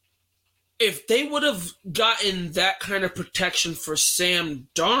 If they would have gotten that kind of protection for Sam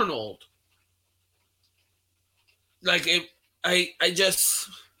Darnold, I don't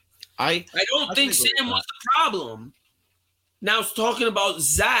think Sam was the problem. Now, talking about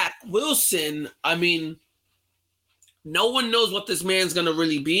Zach Wilson, I mean, no one knows what this man's going to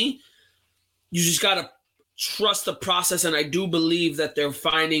really be. You just got to trust the process, and I do believe that they're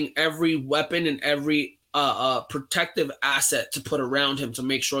finding every weapon and every protective asset to put around him to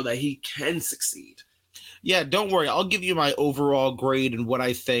make sure that he can succeed. Yeah, don't worry. I'll give you my overall grade and what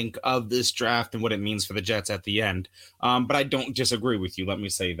I think of this draft and what it means for the Jets at the end. But I don't disagree with you. Let me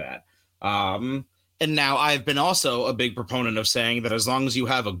say that. And now I've been also a big proponent of saying that as long as you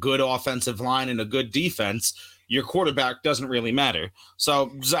have a good offensive line and a good defense, your quarterback doesn't really matter.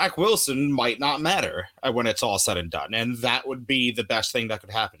 So Zach Wilson might not matter when it's all said and done. And that would be the best thing that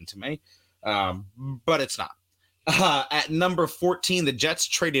could happen to me. But it's not. At number 14, the Jets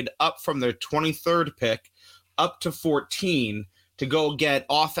traded up from their 23rd pick up to 14 to go get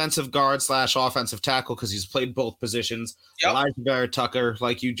offensive guard / offensive tackle because he's played both positions. Yep. Elijah Vera-Tucker,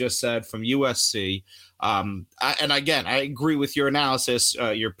 like you just said, from USC. And again, I agree with your analysis,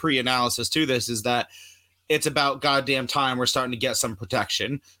 your pre-analysis to this, is that it's about goddamn time we're starting to get some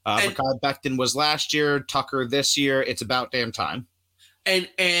protection. Mekhi Becton was last year, Tucker this year. It's about damn time. And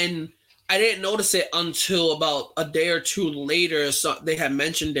I didn't notice it until about a day or two later. So they had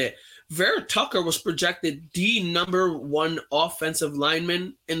mentioned it. Vera-Tucker was projected the number 1 offensive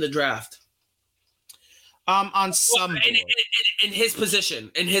lineman in the draft. On some in his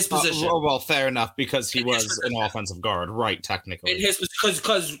position. Well, fair enough, because he was an offensive guard, right? Technically,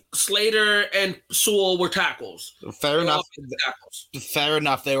 because Slater and Sewell were tackles. Fair enough. Fair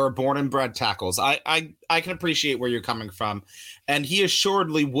enough. They were born and bred tackles. I can appreciate where you're coming from, and he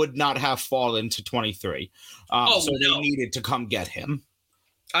assuredly would not have fallen to 23. They needed to come get him.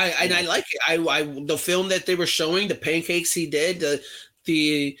 I like it. The film that they were showing, the pancakes he did,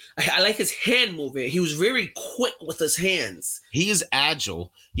 I like his hand movement. He was very quick with his hands. He is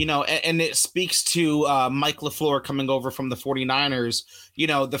agile, and it speaks to Mike LaFleur coming over from the 49ers.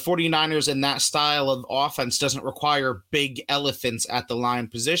 The 49ers in that style of offense doesn't require big elephants at the line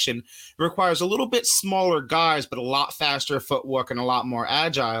position. It requires a little bit smaller guys, but a lot faster footwork and a lot more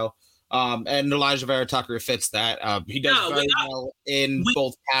agile. And Elijah Vera-Tucker fits that. He does very well in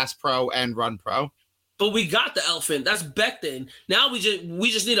both pass pro and run pro. But we got the elephant. That's Becton. Now we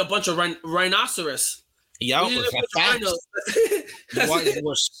just need a bunch of rhinoceros. Yeah,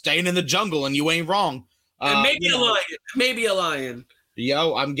 we're staying in the jungle, and you ain't wrong. And maybe a lion.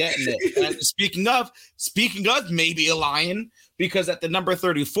 Yo, I'm getting it. And speaking of maybe a lion, because at the number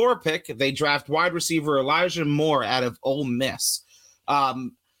 34 pick, they draft wide receiver Elijah Moore out of Ole Miss.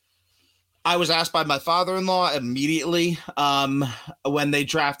 I was asked by my father-in-law immediately when they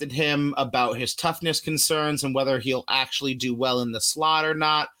drafted him about his toughness concerns and whether he'll actually do well in the slot or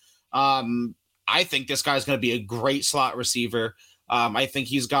not. I think this guy's going to be a great slot receiver. I think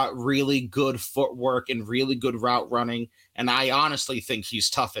he's got really good footwork and really good route running, and I honestly think he's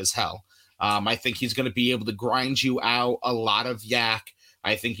tough as hell. I think he's going to be able to grind you out a lot of yak.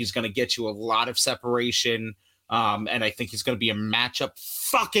 I think he's going to get you a lot of separation. And I think he's going to be a matchup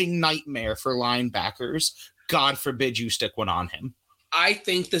fucking nightmare for linebackers. God forbid you stick one on him. I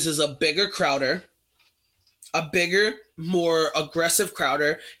think this is a bigger Crowder, a bigger, more aggressive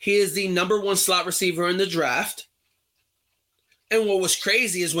Crowder. He is the number 1 slot receiver in the draft. And what was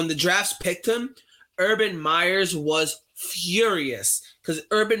crazy is when the drafts picked him, Urban Myers was furious because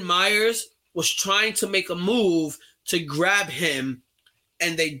Urban Myers was trying to make a move to grab him,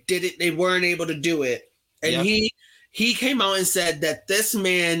 and they did it. They weren't able to do it. And he came out and said that this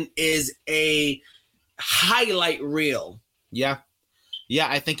man is a highlight reel. Yeah. Yeah,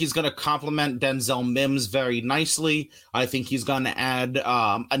 I think he's going to complement Denzel Mims very nicely. I think he's going to add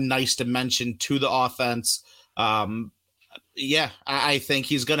a nice dimension to the offense. I think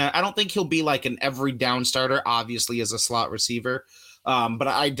he's going to – I don't think he'll be like an every down starter, obviously, as a slot receiver. But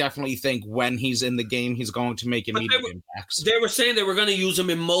I definitely think when he's in the game, he's going to make immediate impacts. They were saying they were going to use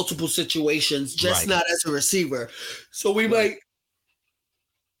him in multiple situations, just not as a receiver. So we might,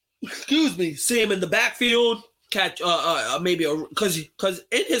 see him in the backfield, catch maybe because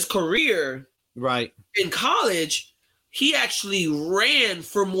in his career, in college, he actually ran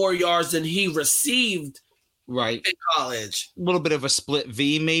for more yards than he received. In college, a little bit of a split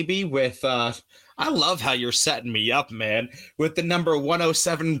V maybe with. I love how you're setting me up, man, with the number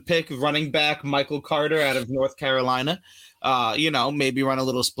 107 pick running back Michael Carter out of North Carolina. Maybe run a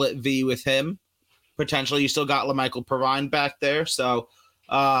little split V with him. Potentially, you still got LaMichael Perrine back there, so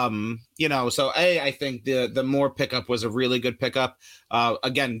I think the Moore pickup was a really good pickup.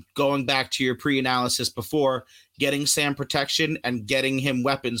 Again, going back to your pre-analysis before, getting Sam protection and getting him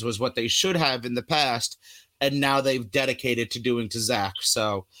weapons was what they should have in the past. And now they've dedicated to doing to Zach.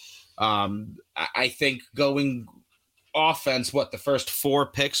 So I think going offense, the first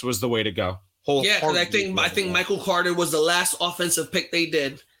 4 picks was the way to go. Because I think Michael Carter was the last offensive pick they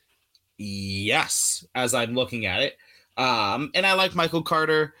did. Yes, as I'm looking at it. And I like Michael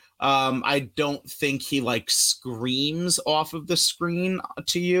Carter. I don't think he screams off of the screen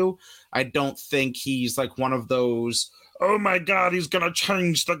to you. I don't think he's one of those, oh my God, he's going to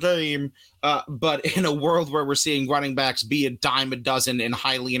change the game. But in a world where we're seeing running backs be a dime a dozen and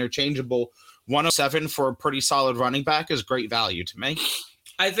highly interchangeable, 107 for a pretty solid running back is great value to me.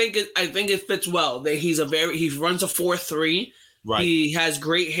 I think it fits well. He runs a 4.3. Right. He has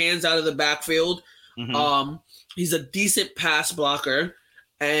great hands out of the backfield. Mm-hmm. He's a decent pass blocker,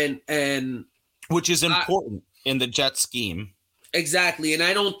 and which is important in the Jet scheme. Exactly, and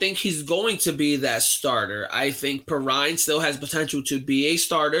I don't think he's going to be that starter. I think Perrine still has potential to be a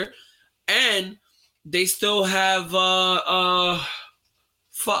starter, and they still have Tevin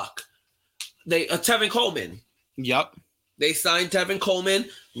Coleman. Yep. They signed Tevin Coleman.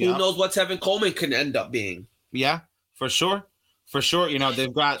 Who knows what Tevin Coleman can end up being? Yeah, for sure. For sure. You know,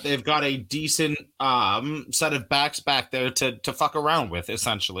 they've got a decent set of backs back there to fuck around with,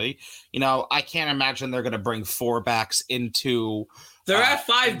 essentially. You know, I can't imagine they're going to bring 4 backs into. They're at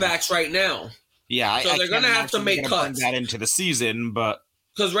 5 backs right now. Yeah, so they're going to have to make cuts. Bring that into the season, but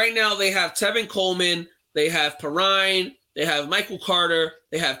because right now they have Tevin Coleman, they have Perrine, they have Michael Carter,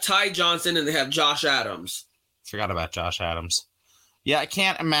 they have Ty Johnson, and they have Josh Adams. Forgot about Josh Adams. Yeah, I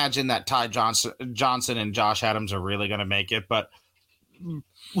can't imagine that Ty Johnson and Josh Adams are really going to make it, but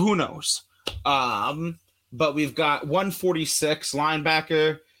who knows? But we've got 146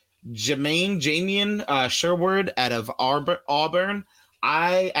 linebacker Jamian Sherwood out of Auburn.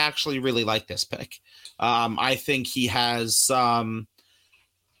 I actually really like this pick. I think he has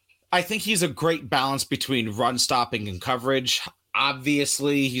I think he's a great balance between run stopping and coverage.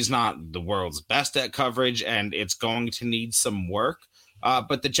 Obviously, he's not the world's best at coverage, and it's going to need some work.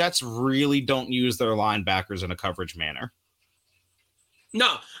 But the Jets really don't use their linebackers in a coverage manner.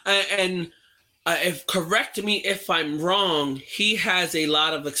 No, and if correct me if I'm wrong, he has a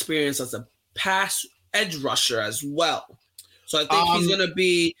lot of experience as a pass edge rusher as well. So I think he's going to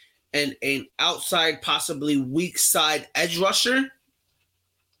be an outside, possibly weak side edge rusher.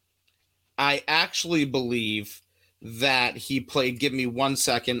 I actually believe that he played. Give me 1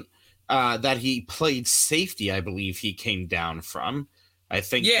 second. That he played safety. I believe he came down from. I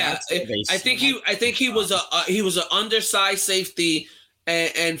think. Yeah, I think he was an undersized safety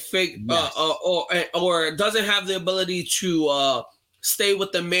and fake yes. or doesn't have the ability to stay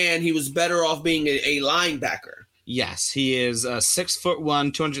with the man. He was better off being a linebacker. Yes, he is a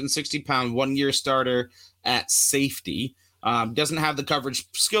 6'1", 260-pound, 1-year starter at safety. Doesn't have the coverage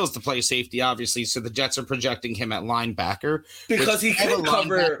skills to play safety, obviously, so the Jets are projecting him at linebacker. Because he can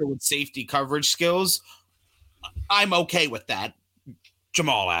cover with safety coverage skills. I'm okay with that,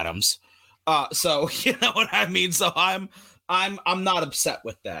 Jamal Adams. So you know what I mean? So I'm not upset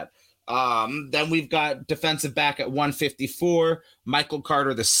with that. Then we've got defensive back at 154, Michael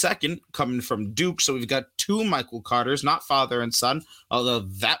Carter II coming from Duke. So we've got 2 Michael Carters, not father and son, although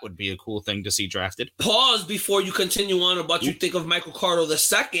that would be a cool thing to see drafted. Pause before you continue on about what you think of Michael Carter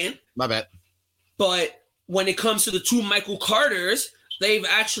II. My bad. But when it comes to the 2 Michael Carters, they've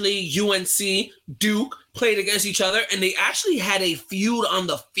actually, UNC, Duke, played against each other, and they actually had a feud on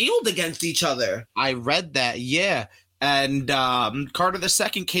the field against each other. I read that, yeah. And Carter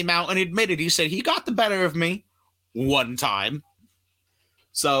II came out and admitted, he said he got the better of me one time.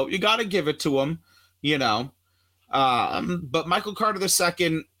 So you got to give it to him, you know. But Michael Carter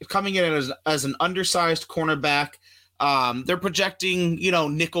II coming in as an undersized cornerback. They're projecting, you know,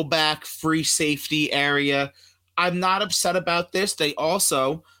 nickelback, free safety area. I'm not upset about this. They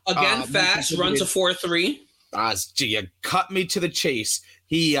also again fast runs a 4.3. You cut me to the chase.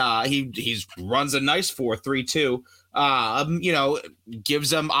 He runs a nice 4.3 too. You know,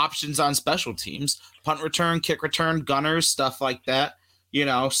 gives them options on special teams, punt return, kick return, gunners, stuff like that. You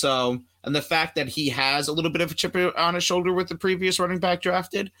know, so and the fact that he has a little bit of a chip on his shoulder with the previous running back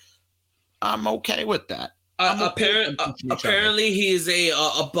drafted, I'm okay with that. Apparently, he is a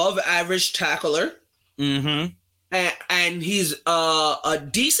above average tackler. Mm-hmm. And he's a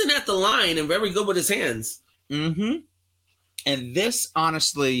decent at the line and very good with his hands. Mm-hmm. And this,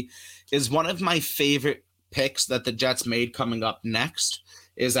 honestly, is one of my favorite picks that the Jets made coming up next.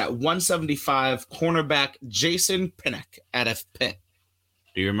 Is at 175 cornerback Jason Pinnock out of Pitt.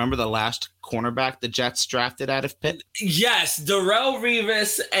 Do you remember the last cornerback the Jets drafted out of Pitt? Yes, Darrelle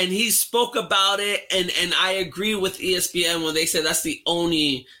Revis, and he spoke about it, and I agree with ESPN when they said that's the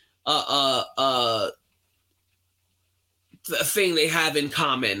only thing they have in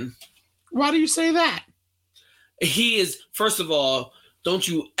common. Why do you say that? He is, first of all, don't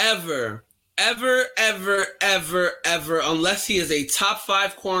you ever, unless he is a top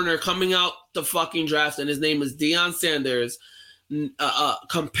 5 corner coming out the fucking draft and his name is Deion Sanders,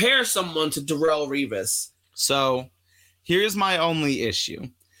 compare someone to Darrelle Revis. So here's my only issue.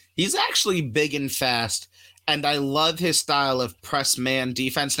 He's actually big and fast, and I love his style of press man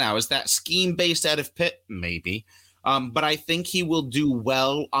defense. Now, is that scheme based out of Pitt? Maybe. But I think he will do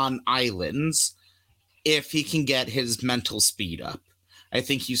well on islands if he can get his mental speed up. I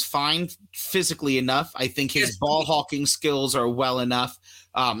think he's fine physically enough. I think his ball hawking skills are well enough.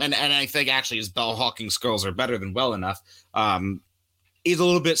 And I think actually his ball hawking skills are better than well enough. He's a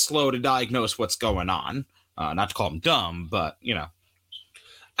little bit slow to diagnose what's going on. Not to call him dumb, but you know.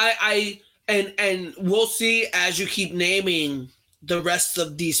 And we'll see as you keep naming the rest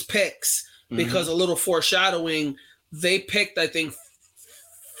of these picks, because a little foreshadowing, they picked, I think,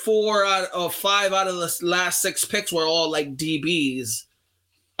 4 out of 5 out of the last 6 picks were all like DBs.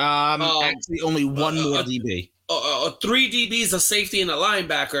 Actually, only one more DB. 3 DBs, a safety, and a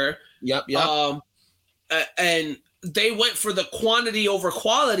linebacker. Yep. And they went for the quantity over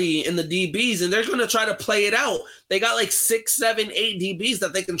quality in the DBs, and they're going to try to play it out. They got like 6, 7, 8 DBs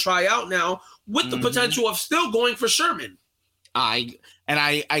that they can try out now, with the potential of still going for Sherman. I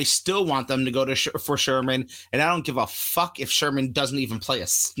still want them to go for Sherman, and I don't give a fuck if Sherman doesn't even play a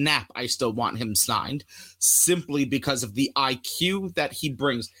snap. I still want him signed, simply because of the IQ that he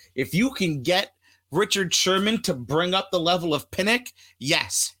brings. If you can get Richard Sherman to bring up the level of Pinnock,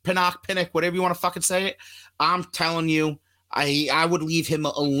 yes, Pinnock, whatever you want to fucking say it, I'm telling you, I would leave him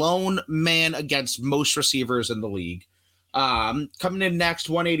a lone man against most receivers in the league. Coming in next,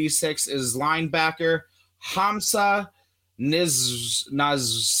 186 is linebacker Hamza Naziruddin.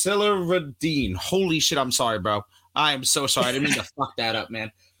 Holy shit, I'm sorry, bro. I am so sorry. I didn't mean to fuck that up,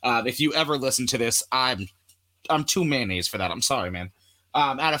 man. If you ever listen to this, I'm too mayonnaise for that. I'm sorry, man.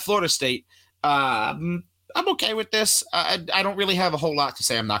 Out of Florida State, I'm okay with this. I don't really have a whole lot to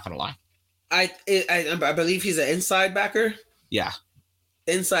say. I'm not going to lie. I believe he's an inside backer. Yeah.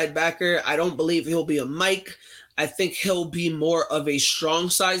 Inside backer. I don't believe he'll be a Mike. I think he'll be more of a strong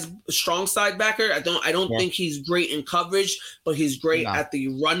side backer. I don't think he's great in coverage, but he's great at the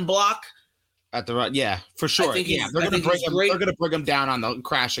run block. At the run, yeah, for sure. Yeah, they're going to bring him down on the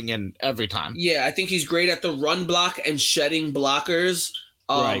crashing in every time. Yeah, I think he's great at the run block and shedding blockers.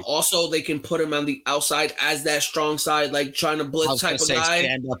 Right. Also, they can put him on the outside as that strong side, like trying to blitz type of guy.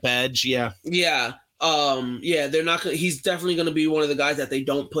 Stand up edge, yeah. Yeah. They're not. He's definitely going to be one of the guys that they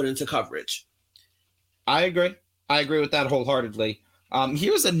don't put into coverage. I agree with that wholeheartedly.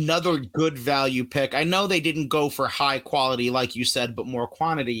 Here's another good value pick. I know they didn't go for high quality, like you said, but more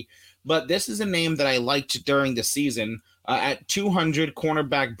quantity. But this is a name that I liked during the season. At 200,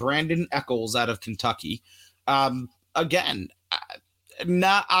 cornerback Brandon Echols out of Kentucky. Again,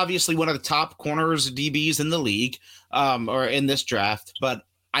 not obviously one of the top corners DBs in the league, or in this draft, but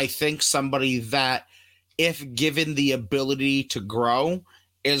I think somebody that, if given the ability to grow,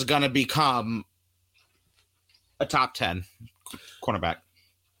 is going to become a top 10 cornerback.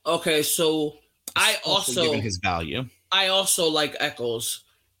 Okay, so I also, given his value, I also like Echols.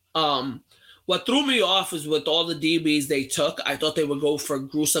 What threw me off is with all the DBs they took, I thought they would go for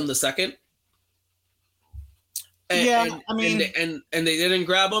Gruesome the second. And they didn't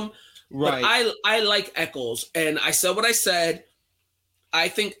grab him. Right. But I like Echols, and I said what I said. I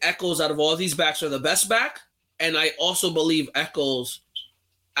think Echols, out of all these backs, are the best back, and I also believe Echols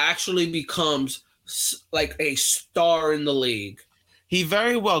actually becomes like a star in the league. He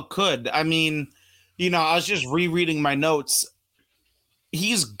very well could. I mean, I was just rereading my notes.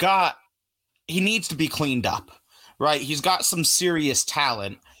 He needs to be cleaned up, right? He's got some serious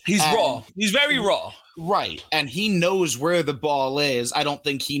talent. He's raw. He's very raw. Right. And he knows where the ball is. I don't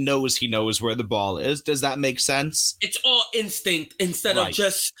think he knows where the ball is. Does that make sense? It's all instinct instead of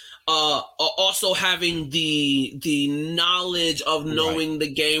just also having the knowledge of knowing the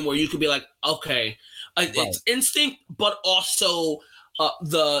game, where you could be like, okay, it's instinct, but also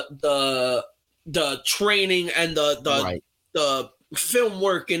the training and the film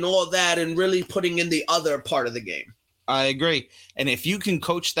work and all that, and really putting in the other part of the game. I agree. And if you can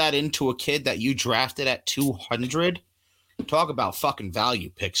coach that into a kid that you drafted at 200, talk about fucking value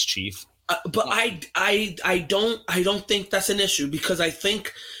picks, Chief. But I don't think that's an issue, because I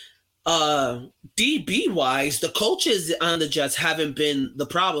think DB wise, the coaches on the Jets haven't been the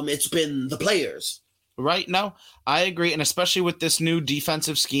problem. It's been the players. Right. No, I agree. And especially with this new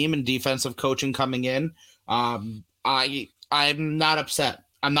defensive scheme and defensive coaching coming in, I'm not upset.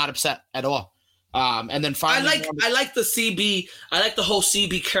 I'm not upset at all. And then finally, I like the CB. I like the whole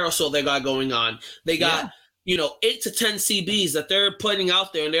CB carousel they got going on. They got 8 to 10 CBs that they're putting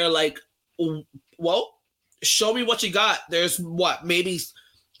out there, and they're like, well, show me what you got. There's maybe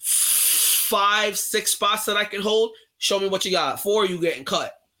 5, 6 spots that I can hold. Show me what you got. 4, you getting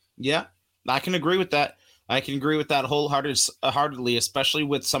cut. Yeah, I can agree with that. Wholeheartedly, especially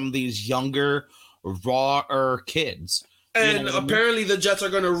with some of these younger, rawer kids. And apparently the Jets are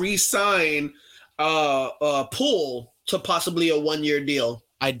going to re-sign Poole to possibly a 1-year deal.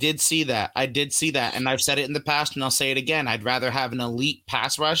 I did see that. And I've said it in the past, and I'll say it again. I'd rather have an elite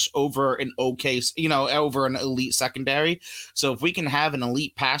pass rush over an over an elite secondary. So if we can have an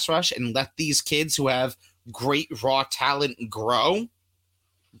elite pass rush and let these kids who have great raw talent grow,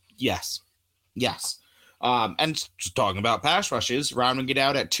 yes. And just talking about pass rushes, rounding it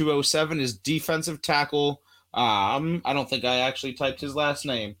out at 207 is defensive tackle. I don't think I actually typed his last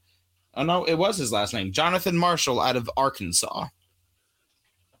name. Oh, no, it was his last name. Jonathan Marshall out of Arkansas.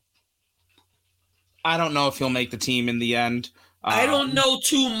 I don't know if he'll make the team in the end. I don't know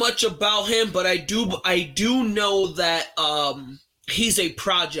too much about him, but I do know that he's a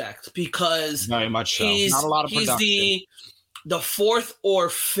project because very much so. Not a lot of production. He's the fourth or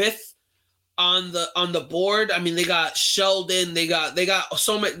fifth on the board. I mean, they got Sheldon. They got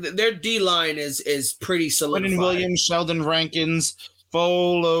so many. Their D line is pretty solidified. Quinnen Williams, Sheldon Rankins,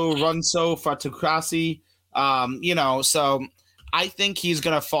 Folo Runso, Fatukasi. So I think he's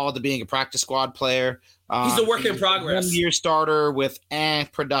gonna fall to being a practice squad player. He's a work in progress. 1 year starter with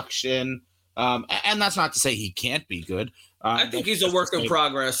production. And that's not to say he can't be good. I think he's a work in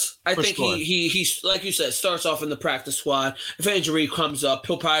progress. I think he's like you said, starts off in the practice squad. If an injury comes up,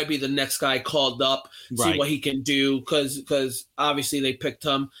 he'll probably be the next guy called up, see what he can do, because obviously they picked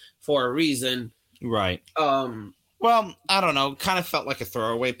him for a reason. Right. Well, I don't know. Kind of felt like a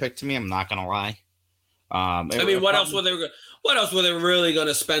throwaway pick to me. I'm not gonna lie. What else were they really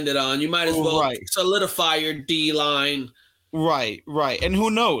gonna spend it on? You might as well solidify your D line. Right. And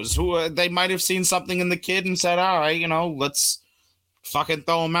who knows? They might have seen something in the kid and said, all right, let's fucking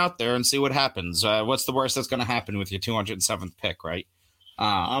throw him out there and see what happens. What's the worst that's going to happen with your 207th pick, right?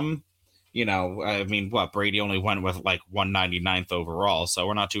 Brady only went with like 199th overall, so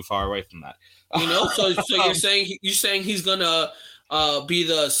we're not too far away from that. So you're saying he's going to be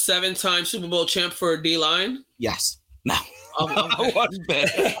the 7-time Super Bowl champ for D-line? Yes. No. One bit.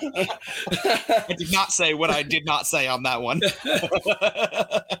 I did not say what I did not say on that one.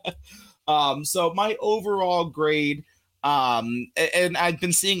 So my overall grade, and I've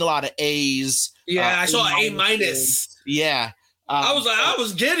been seeing a lot of A's. Yeah, I saw A minus. Yeah. I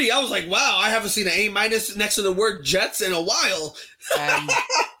was giddy. I was like, wow, I haven't seen an A minus next to the word Jets in a while.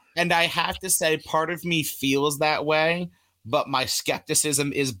 And I have to say, part of me feels that way, but my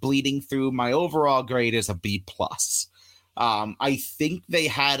skepticism is bleeding through. My overall grade is a B plus. I think they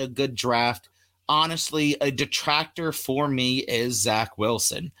had a good draft. Honestly, a detractor for me is Zach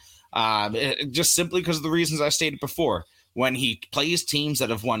Wilson. Just simply because of the reasons I stated before. When he plays teams that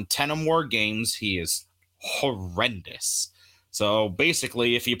have won 10 or more games, he is horrendous. So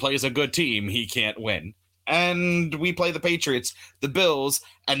basically, if he plays a good team, he can't win. And we play the Patriots, the Bills,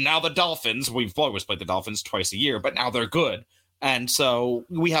 and now the Dolphins. We've always played the Dolphins twice a year, but now they're good. And so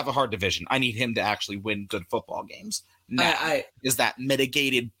we have a hard division. I need him to actually win good football games. Now, is that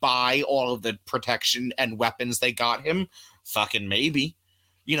mitigated by all of the protection and weapons they got him? Fucking maybe.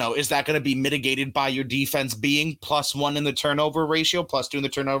 Is that going to be mitigated by your defense being +1 in the turnover ratio, +2 in the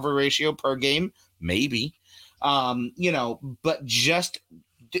turnover ratio per game? Maybe. But just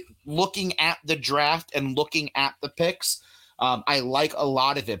looking at the draft and looking at the picks, I like a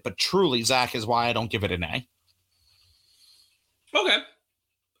lot of it. But truly, Zach, is why I don't give it an A. Okay.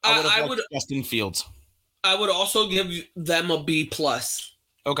 I would Justin Fields. I would also give them a B plus.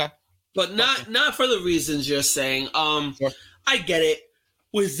 Okay. But not for the reasons you're saying. Sure. I get it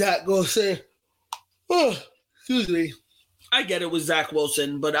with Zach Wilson. Oh, excuse me. I get it with Zach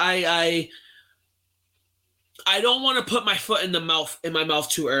Wilson, but I don't want to put my foot in my mouth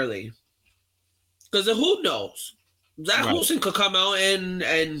too early. Because who knows? Zach Wilson could come out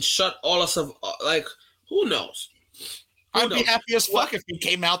and shut all us of who knows? I'd be happy as fuck if he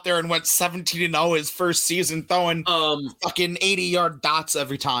came out there and went 17-0 his first season, throwing fucking 80-yard dots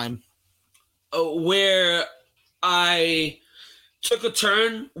every time. Where I took a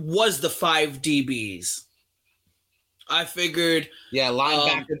turn was the 5 DBs. I figured... Yeah,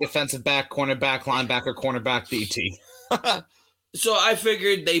 linebacker, defensive back, cornerback, linebacker, cornerback, DT. So I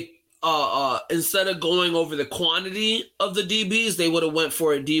figured they, instead of going over the quantity of the DBs, they would have went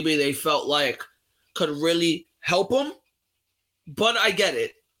for a DB they felt like could really help them. But I get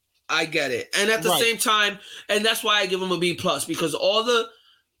it. And at the same time, and that's why I give them a B plus, because all the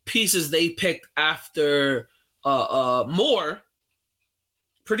pieces they picked after Moore,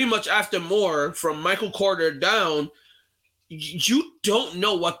 pretty much after Moore, from Michael Carter down, you don't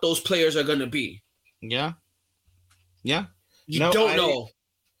know what those players are going to be. Yeah. You don't know.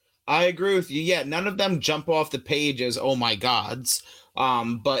 I agree with you. Yeah, none of them jump off the page as, oh my gods.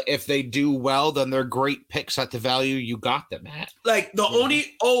 But if they do well, then they're great picks at the value you got them at. Like the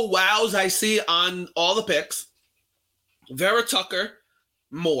only wows I see on all the picks, Vera Tucker,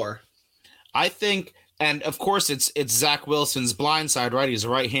 Moore. I think, and of course it's Zach Wilson's blind side, right? He's a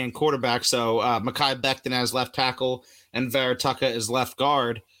right-hand quarterback, so Mekhi Becton as left tackle and Vera Tucker as left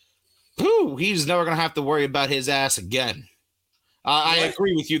guard. Whew, he's never going to have to worry about his ass again. I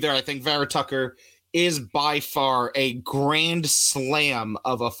agree with you there. I think Vera Tucker is by far a grand slam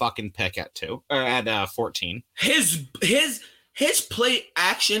of a fucking pick at 14. His play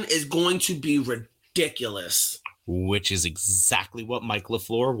action is going to be ridiculous, which is exactly what Mike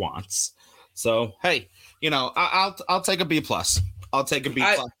LaFleur wants. So hey, I'll take a B+. I'll take a B+.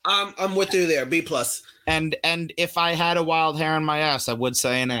 I'm with you there, B+. And if I had a wild hair in my ass, I would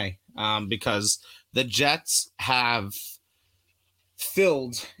say an A, because the Jets have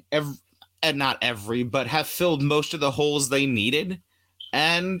filled have filled most of the holes they needed,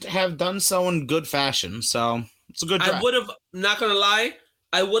 and have done so in good fashion. So it's a good draft. I would have, not gonna lie,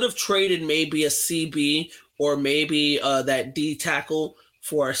 I would have traded maybe a CB or maybe that D tackle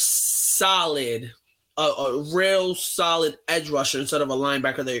for a solid, a real solid edge rusher instead of a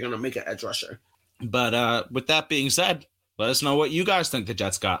linebacker that you're gonna make an edge rusher. But with that being said, let us know what you guys think the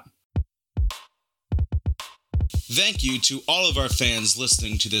Jets got. Thank you to all of our fans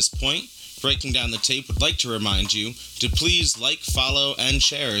listening to this point. Breaking Down the Tape would like to remind you to please like, follow, and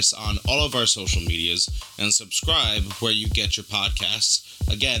share us on all of our social medias, and subscribe where you get your podcasts.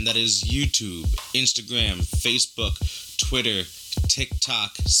 Again, that is YouTube, Instagram, Facebook, Twitter,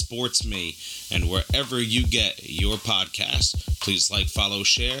 TikTok, SportsMe, and wherever you get your podcast. Please like, follow,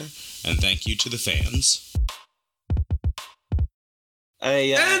 share, and thank you to the fans.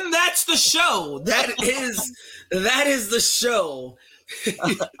 And that's the show. That is the show.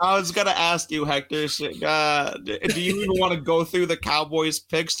 I was gonna ask you, Hector. Do you even want to go through the Cowboys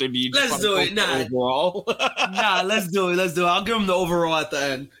picks, or do you just let's do it? Nah, overall. Let's do it. I'll give them the overall at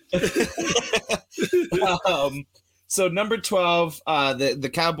the end. So number 12, the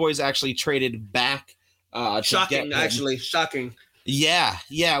Cowboys actually traded back. Shocking.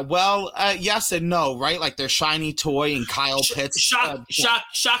 Yeah. Well, yes and no, right? Like their shiny toy and Kyle Pitts.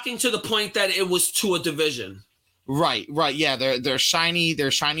 Shocking to the point that it was to a division. Right. Yeah, their shiny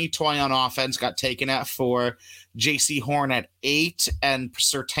toy on offense got taken at 4, J.C. Horn at 8, and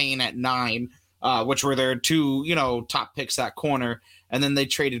Surtain at 9, which were their two, top picks at corner. And then they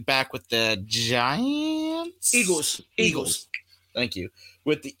traded back with the Giants? Eagles. Thank you.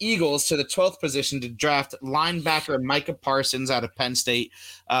 With the Eagles to the 12th position to draft linebacker Micah Parsons out of Penn State.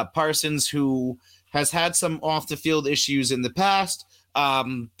 Parsons, who has had some off-the-field issues in the past.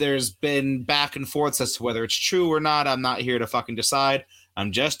 There's been back and forth as to whether it's true or not. I'm not here to fucking decide.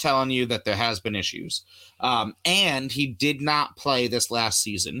 I'm just telling you that there has been issues. And he did not play this last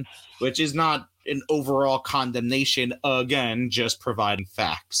season, which is not an overall condemnation. Again, just providing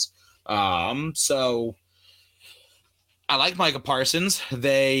facts. So I like Micah Parsons.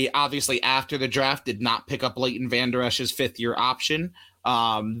 They obviously, after the draft, did not pick up Leighton Vander Esch's 5th-year option.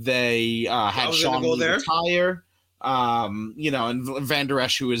 They had Sean Lee retire. And Vander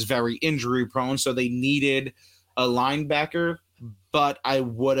Esch, who is very injury prone, so they needed a linebacker, but I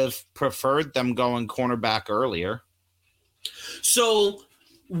would have preferred them going cornerback earlier. So,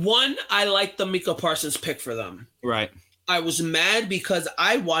 one, I like the Micah Parsons pick for them. Right. I was mad because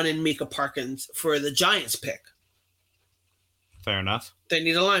I wanted Micah Parsons for the Giants pick. Fair enough. They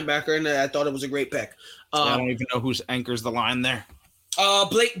need a linebacker, and I thought it was a great pick. I don't even know who anchors the line there.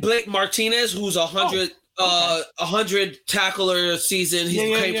 Blake Martinez, who's 100 tackler season. He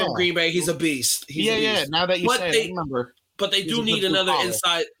came from Green Bay. He's a beast. Now that you say it, I remember. But they do need another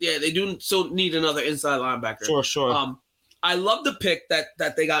inside. Yeah, they do still need another inside linebacker. Sure. I love the pick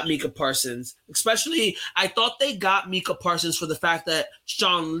that they got Micah Parsons. Especially, I thought they got Micah Parsons for the fact that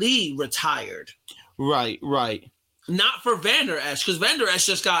Sean Lee retired. Right. Not for Vander Esch, because Vander Esch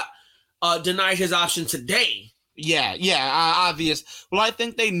just got denied his option today. Yeah, obvious. Well, I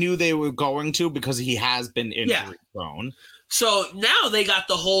think they knew they were going to because he has been injury prone. So now they got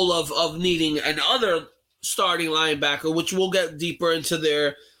the whole of needing another starting linebacker, which we'll get deeper into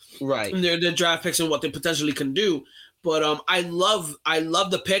their draft picks and what they potentially can do. But I love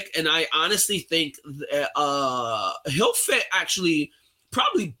the pick, and I honestly think he'll fit actually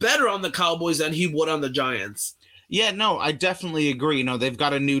probably better on the Cowboys than he would on the Giants. Yeah, no, I definitely agree. They've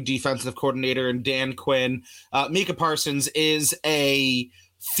got a new defensive coordinator in Dan Quinn. Micah Parsons is a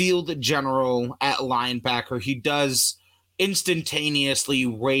field general at linebacker. He does instantaneously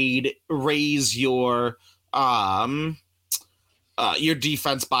raise your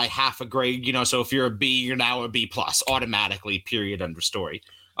defense by half a grade. So if you're a B, you're now a B+ automatically. Period. End of story.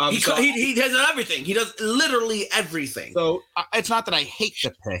 He does everything. He does literally everything. So it's not that I hate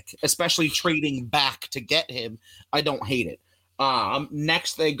the pick, especially trading back to get him. I don't hate it.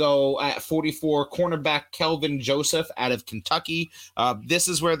 Next, they go at 44, cornerback Kelvin Joseph out of Kentucky. This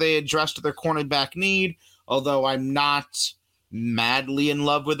is where they addressed their cornerback need, although I'm not madly in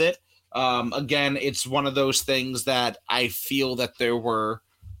love with it. Again, it's one of those things that I feel that there were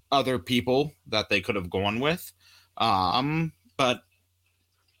other people that they could have gone with. But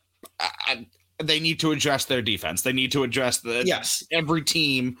they need to address their defense. They need to address every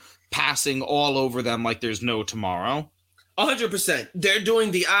team passing all over them like there's no tomorrow. 100%. They're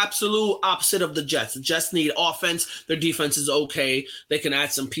doing the absolute opposite of the Jets. The Jets need offense. Their defense is okay. They can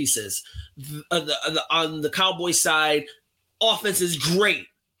add some pieces. On the Cowboys side, offense is great.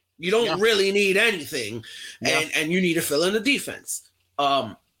 You don't really need anything, and you need to fill in the defense.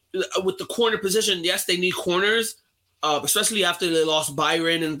 With the corner position, yes, they need corners, especially after they lost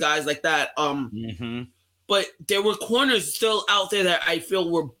Byron and guys like that. But there were corners still out there that I feel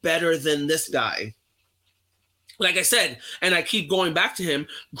were better than this guy. Like I said, and I keep going back to him,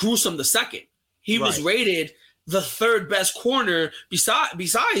 Gruesome the second. He was rated the third best corner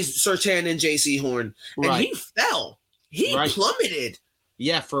besides Surtain and J.C. Horn, and he fell. He plummeted.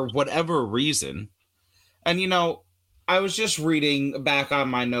 Yeah, for whatever reason. And, you know, I was just reading back on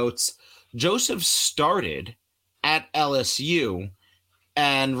my notes. Joseph started at LSU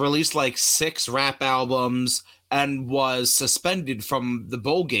and released like 6 rap albums and was suspended from the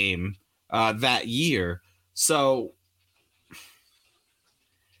bowl game that year. So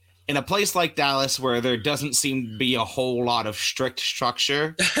in a place like Dallas where there doesn't seem to be a whole lot of strict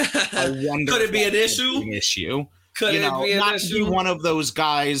structure, I wonder could it be an issue? Could it be not to be one of those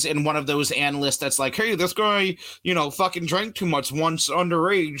guys and one of those analysts that's like, hey, this guy, fucking drank too much once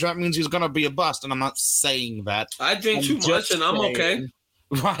underage. That means he's going to be a bust. And I'm not saying that. I drink too much and I'm okay.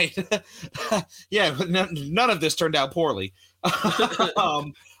 Right. Yeah, but none of this turned out poorly.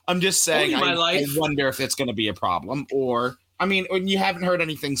 I'm just saying, I wonder if it's going to be a problem. Or, I mean, you haven't heard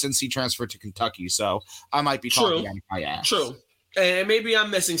anything since he transferred to Kentucky, so I might be talking out of my ass. True. And maybe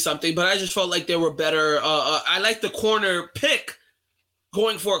I'm missing something, but I just felt like they were better. I like the corner pick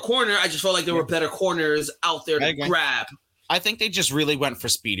going for a corner. I just felt like there were better corners out there to grab. I think they just really went for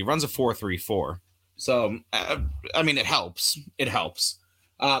speed. He runs a 4.34. So, I mean, it helps. It helps.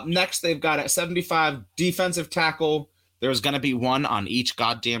 Next, they've got at 75 defensive tackle. There's going to be one on each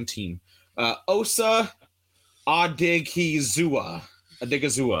goddamn team. Osa Adigizua.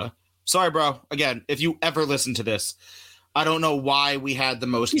 Sorry, bro. Again, if you ever listen to this, I don't know why we had the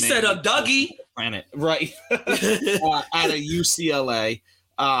most. He said a Dougie. Planet, right? Out of UCLA.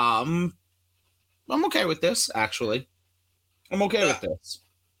 I'm okay with this. Actually, I'm okay with this.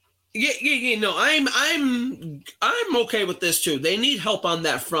 Yeah. No, I'm okay with this too. They need help on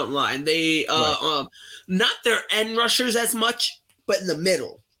that front line. They not their end rushers as much, but in the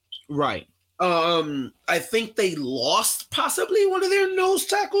middle. Right. I think they lost possibly one of their nose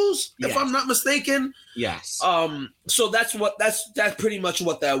tackles, if I'm not mistaken. Yes. So that's pretty much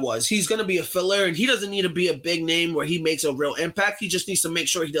what that was. He's going to be a filler, and he doesn't need to be a big name where he makes a real impact. He just needs to make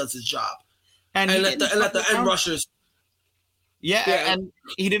sure he does his job, and let the end rushers. Yeah, and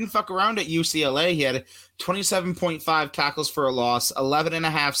he didn't fuck around at UCLA. He had 27.5 tackles for a loss,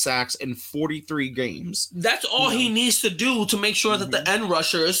 11.5 sacks in 43 games. That's all he needs to do to make sure that the end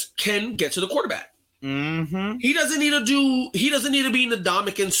rushers can get to the quarterback. Mm-hmm. He doesn't need to be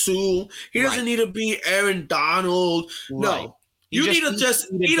Ndamukong Suh. He doesn't need to be Aaron Donald. Right. No. You need to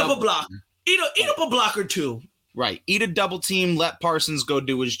just eat up a block. Eat up a block or two. Right. Eat a double team, let Parsons go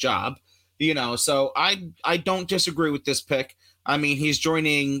do his job. So I don't disagree with this pick. I mean, he's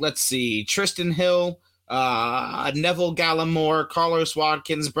joining, let's see, Tristan Hill, Neville Gallimore, Carlos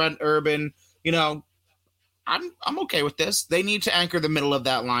Watkins, Brent Urban. I'm okay with this. They need to anchor the middle of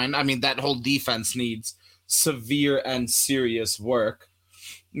that line. I mean, that whole defense needs severe and serious work.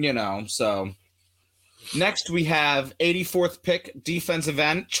 So next we have 84th pick defensive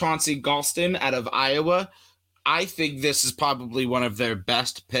end, Chauncey Galston out of Iowa. I think this is probably one of their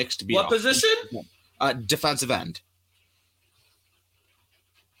best picks to be. What position? Defensive end.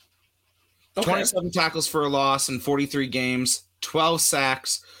 Okay. 27 tackles for a loss in 43 games, 12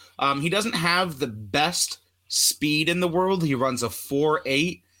 sacks. He doesn't have the best speed in the world. He runs a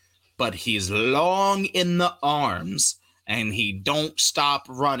 4.8, but he's long in the arms, and he don't stop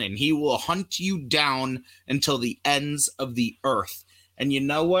running. He will hunt you down until the ends of the earth. And you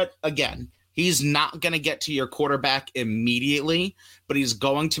know what? Again, he's not going to get to your quarterback immediately, but he's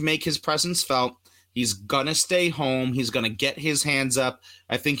going to make his presence felt. He's going to stay home. He's going to get his hands up.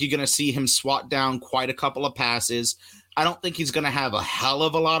 I think you're going to see him swat down quite a couple of passes. I don't think he's going to have a hell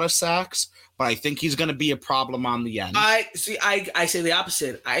of a lot of sacks, but I think he's going to be a problem on the end. I say the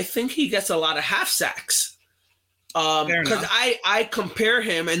opposite. I think he gets a lot of half sacks. Because I compare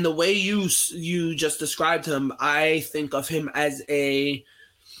him, and the way you just described him, I think of him as a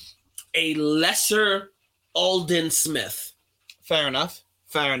lesser Aldon Smith. Fair enough.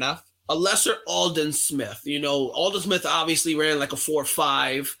 a lesser Aldon Smith. You know, Aldon Smith obviously ran like a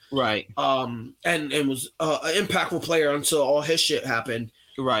 4.5, Right. And was an impactful player until all his shit happened.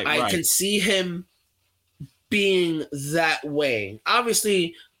 Right. I can see him being that way.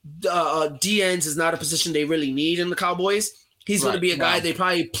 Obviously, D ends is not a position they really need in the Cowboys. He's going to be a guy they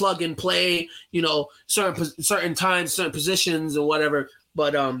probably plug and play, you know, certain times, certain positions or whatever.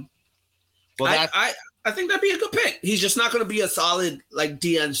 But I think that'd be a good pick. He's just not going to be a solid like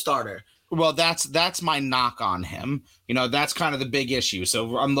DN starter. Well, that's my knock on him. You know, that's kind of the big issue.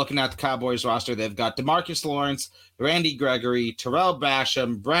 So I'm looking at the Cowboys roster. They've got DeMarcus Lawrence, Randy Gregory, Terrell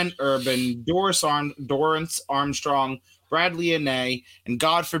Basham, Brent Urban, Dorrance Armstrong, Bradley Anae, and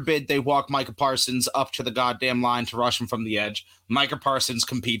God forbid they walk Micah Parsons up to the goddamn line to rush him from the edge. Micah Parsons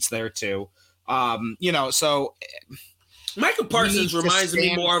competes there too. You know, so Micah Parsons reminds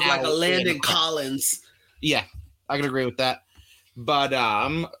me more of like a Landon Collins. Yeah, I can agree with that. But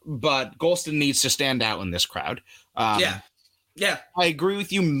Golston needs to stand out in this crowd. Yeah. I agree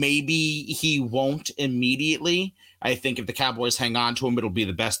with you. Maybe he won't immediately. I think if the Cowboys hang on to him, it'll be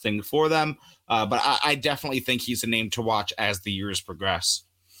the best thing for them. But I definitely think he's a name to watch as the years progress,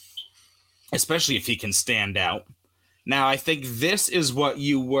 especially if he can stand out. Now, I think this is what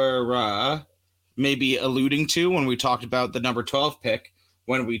you were maybe alluding to when we talked about the number 12 pick.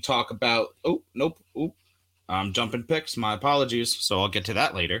 When we talk about, I'm jumping picks. My apologies. So I'll get to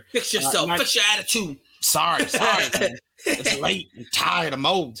that later. Fix yourself. Fix your attitude. Sorry. It's late. I'm tired. I'm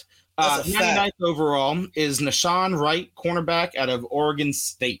old. 99th overall is Nashawn Wright, cornerback out of Oregon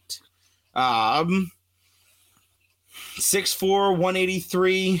State. 6'4",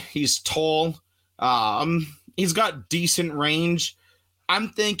 183. He's tall. He's got decent range. I'm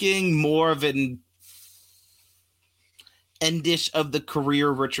thinking more of an endish of the career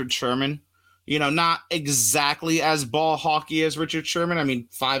Richard Sherman. You know, not exactly as ball hawky as Richard Sherman. I mean,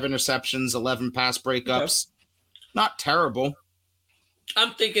 5 interceptions, 11 pass breakups. Okay. Not terrible.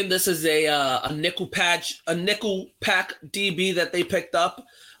 I'm thinking this is a nickel pack DB that they picked up.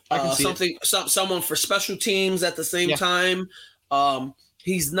 Someone for special teams at the same time.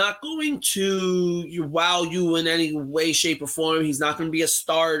 He's not going to wow you in any way, shape, or form. He's not going to be a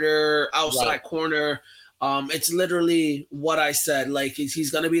starter, outside corner. It's literally what I said. Like he's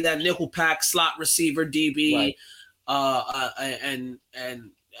going to be that nickel pack slot receiver DB, and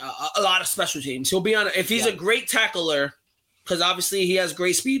a lot of special teams. He'll be on if he's a great tackler, because obviously he has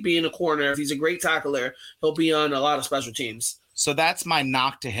great speed being a corner. If he's a great tackler, he'll be on a lot of special teams. So that's my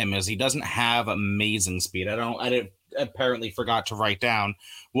knock to him is he doesn't have amazing speed. I apparently forgot to write down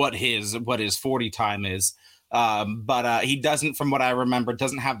what his 40 time is. But he doesn't, from what I remember,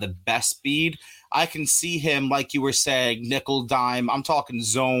 doesn't have the best speed. I can see him, like you were saying, nickel dime. I'm talking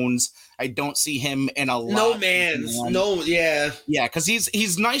zones. I don't see him in a no man's. Yeah, because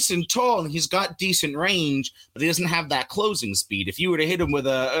he's nice and tall and he's got decent range, but he doesn't have that closing speed. If you were to hit him with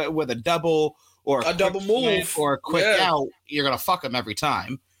a double or a double move or a quick out, you're gonna fuck him every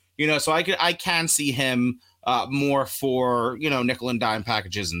time. You know, so I can see him more for nickel and dime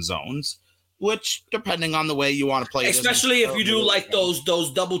packages and zones. Which, depending on the way you want to play, especially if you do like those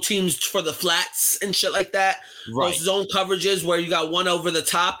double teams for the flats and shit like that, those zone coverages where you got one over the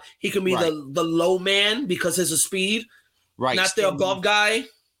top, he can be the low man because of his speed, not the above guy.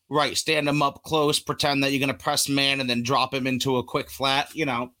 Right, stand him up close, pretend that you're going to press man, and then drop him into a quick flat. You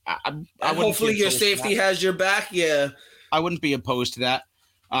know, I hopefully your safety has your back. Yeah, I wouldn't be opposed to that.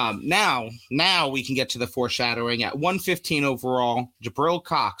 Now we can get to the foreshadowing. At 115 overall, Jabril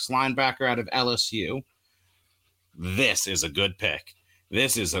Cox, linebacker out of LSU. This is a good pick.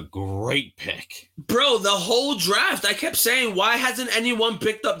 This is a great pick. Bro, the whole draft, I kept saying, why hasn't anyone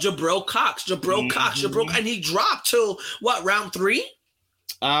picked up Jabril Cox? And he dropped till, what, round 3?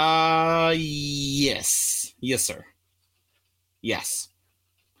 Yes. Yes, sir. Yes.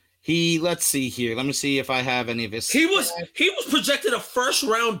 Let's see here. Let me see if I have any of his. He was projected a first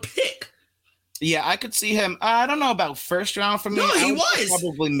round pick. Yeah, I could see him. I don't know about first round for me. No, he was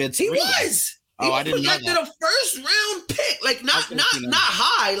probably mid. He was. I didn't know that. He was projected a first round pick, like not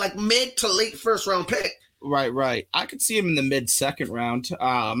high, like mid to late first round pick. Right. I could see him in the mid second round.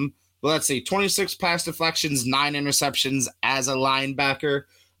 Let's see, 26 pass deflections, 9 interceptions as a linebacker.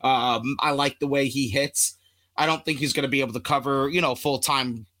 I like the way he hits. I don't think he's going to be able to cover, full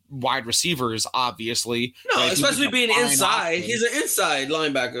time wide receivers, obviously. No, especially being inside. Option. He's an inside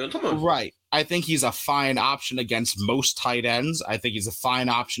linebacker. Come on. Right. I think he's a fine option against most tight ends. I think he's a fine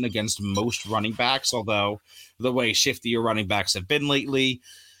option against most running backs, although the way shifty your running backs have been lately,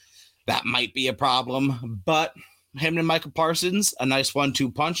 that might be a problem. But him and Micah Parsons, a nice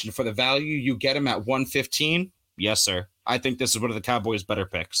 1-2 punch, and for the value you get him at 115, yes, sir. I think this is one of the Cowboys' better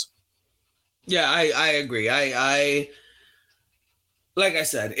picks. Yeah, I agree. I like I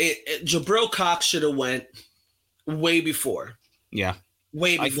said, Jabril Cox should have went way before. Yeah.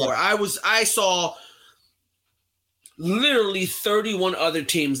 Way before. I saw literally 31 other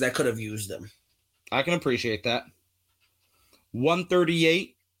teams that could have used them. I can appreciate that.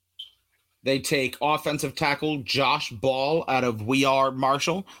 138. They take offensive tackle Josh Ball out of We Are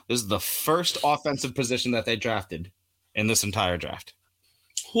Marshall. This is the first offensive position that they drafted in this entire draft.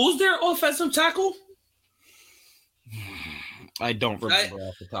 Who's their offensive tackle? I don't remember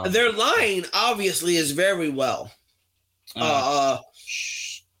off the top. Their line obviously is very well.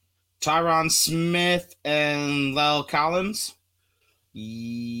 Tyron Smith and Lel Collins.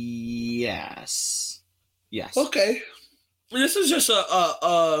 Yes. Okay. This is just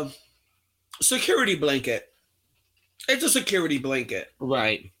a security blanket. It's a security blanket.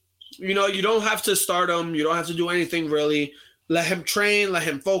 Right. You know, you don't have to start him. You don't have to do anything really. Let him train. Let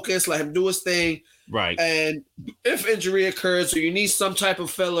him focus. Let him do his thing. Right. And if injury occurs or you need some type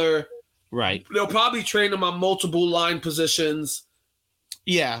of filler, right, they'll probably train him on multiple line positions.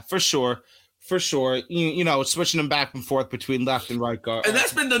 Yeah, for sure. For sure. You know, switching them back and forth between left and right guard. And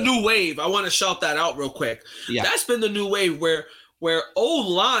that's been the new wave. I want to shout that out real quick. Yeah. That's been the new wave where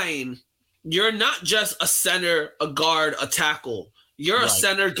O-line, you're not just a center, a guard, a tackle. You're a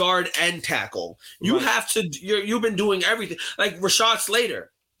center, guard, and tackle. You have to. You've been doing everything. Like Rashad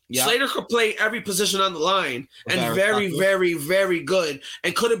Slater. Yeah. Slater could play every position on the line and very, very, very good,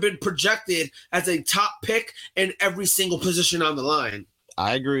 and could have been projected as a top pick in every single position on the line.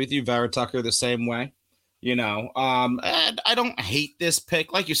 I agree with you, Vera Tucker, the same way. You know, and I don't hate this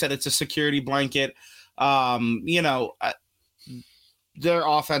pick. Like you said, it's a security blanket. You know, their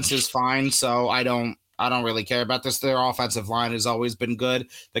offense is fine, so I don't really care about this. Their offensive line has always been good.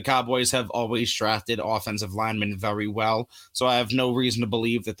 The Cowboys have always drafted offensive linemen very well, so I have no reason to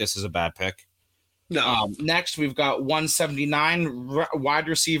believe that this is a bad pick. No. Next, we've got 179 wide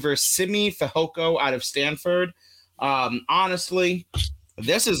receiver Simi Fehoko out of Stanford. Honestly,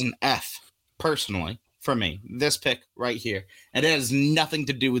 this is an F, personally, for me. This pick right here. And it has nothing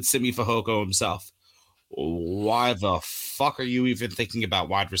to do with Simi Fehoko himself. Why the fuck are you even thinking about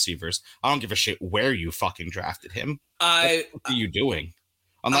wide receivers? I don't give a shit where you fucking drafted him. What are you doing?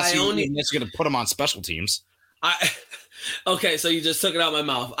 Unless you're going to put him on special teams. Okay, so you just took it out of my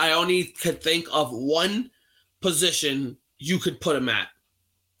mouth. I only could think of one position you could put him at.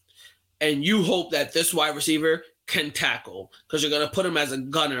 And you hope that this wide receiver can tackle because you're going to put him as a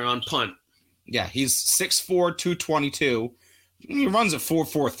gunner on punt. Yeah, he's 6'4", 222. He runs a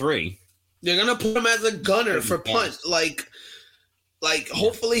 4.43. They're gonna put him as a gunner for punt. Like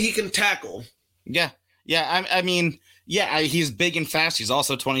hopefully he can tackle. Yeah. I mean, he's big and fast. He's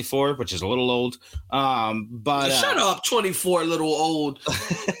also 24, which is a little old. But shut up, 24, little old.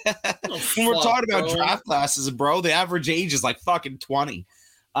 When we're talking about draft classes, bro, the average age is like fucking 20.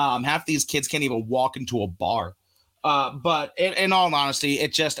 Half these kids can't even walk into a bar. But in all honesty,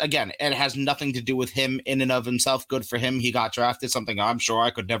 it just, again, it has nothing to do with him in and of himself. Good for him. He got drafted, something I'm sure I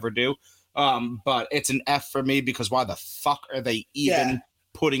could never do. But it's an F for me because why the fuck are they even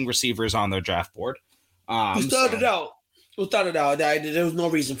putting receivers on their draft board? Without a doubt, there was no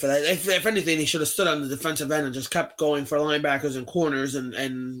reason for that. If anything, he should have stood on the defensive end and just kept going for linebackers and corners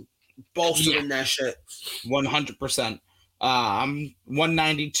and bolstering that shit. 100%.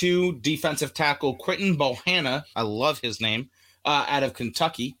 192 defensive tackle Quinton Bohanna. I love his name. Out of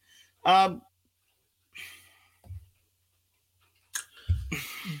Kentucky.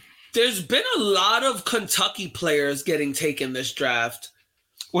 There's been a lot of Kentucky players getting taken this draft,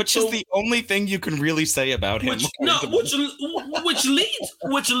 which is the only thing you can really say about him. Which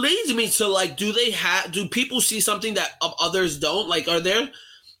leads me to, like, do people see something that others don't? Like, are there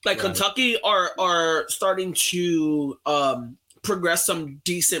Kentucky are starting to progress some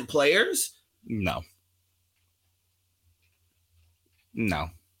decent players? No.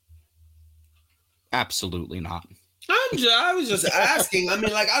 Absolutely not. I was just asking. I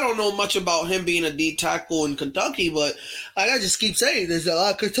mean, like, I don't know much about him being a D tackle in Kentucky, but I just keep saying there's a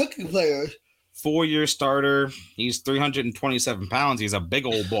lot of Kentucky players. 4-year starter. He's 327 pounds. He's a big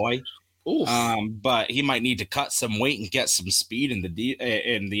old boy. Oof. But he might need to cut some weight and get some speed in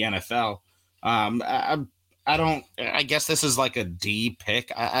the NFL. I guess this is like a D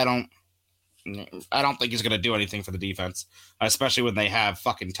pick. I don't think he's going to do anything for the defense, especially when they have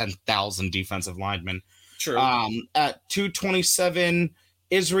fucking 10,000 defensive linemen. True. At 227,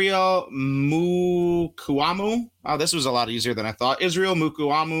 Israel Mukuamu. Oh, this was a lot easier than I thought. Israel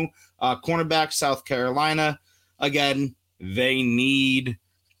Mukuamu, cornerback, South Carolina. Again, they need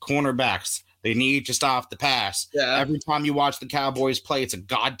cornerbacks. They need to stop the pass. Yeah. Every time you watch the Cowboys play, it's a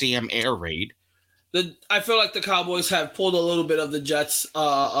goddamn air raid. I feel like the Cowboys have pulled a little bit of the Jets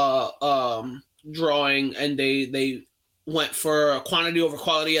drawing, and they went for quantity over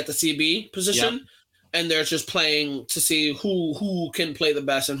quality at the CB position. Yep. And they're just playing to see who can play the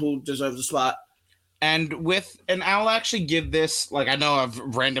best and who deserves the spot. And I'll actually give this, like, I know I've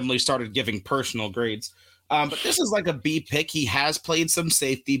randomly started giving personal grades, but this is like a B pick. He has played some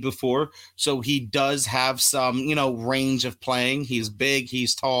safety before, so he does have some, range of playing. He's big,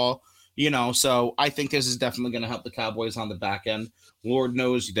 he's tall, so I think this is definitely going to help the Cowboys on the back end. Lord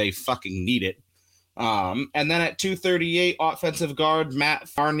knows they fucking need it. And then at 238, offensive guard Matt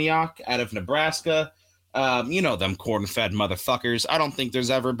Farniok out of Nebraska. Them corn-fed motherfuckers. I don't think there's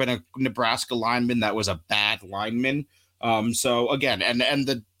ever been a Nebraska lineman that was a bad lineman. So again, and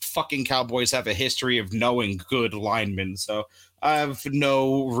the fucking Cowboys have a history of knowing good linemen. So I have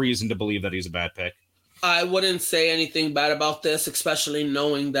no reason to believe that he's a bad pick. I wouldn't say anything bad about this, especially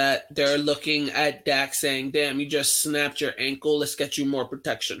knowing that they're looking at Dak saying, damn, you just snapped your ankle. Let's get you more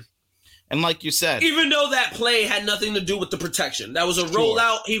protection. And like you said, even though that play had nothing to do with the protection, that was a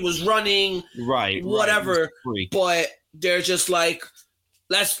rollout. He was running, right, whatever. But they're just like,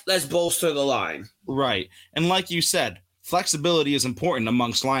 let's bolster the line, right. And like you said, flexibility is important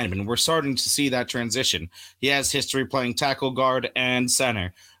amongst linemen. We're starting to see that transition. He has history playing tackle, guard, and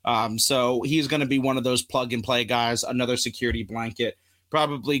center. So he's going to be one of those plug and play guys. Another security blanket.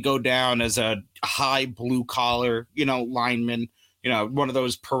 Probably go down as a high blue collar, lineman. One of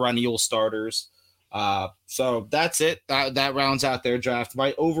those perennial starters. So that's it. That rounds out their draft.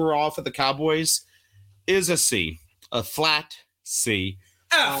 My overall for the Cowboys is a C, a flat C.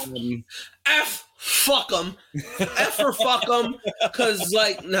 F, fuck them. F for fuck them. Because,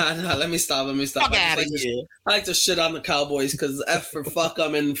 let me stop. Fuck out of here. I like to shit on the Cowboys because F for fuck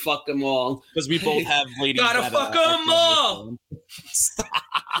them and fuck them all. Because we both have ladies. Gotta fuck them all.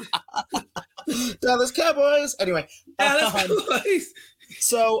 Dallas Cowboys. Anyway. Dallas Cowboys.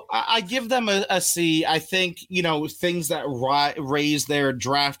 So I give them a C. I think, things that raise their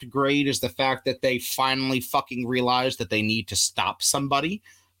draft grade is the fact that they finally fucking realized that they need to stop somebody.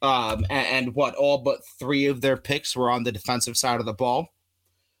 And all but 3 of their picks were on the defensive side of the ball.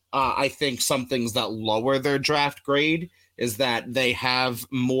 I think some things that lower their draft grade is that they have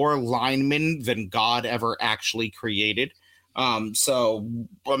more linemen than God ever actually created. So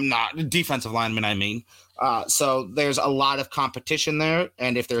I'm not defensive linemen, I mean. So there's a lot of competition there.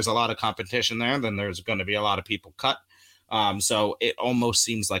 And if there's a lot of competition there, then there's going to be a lot of people cut. So it almost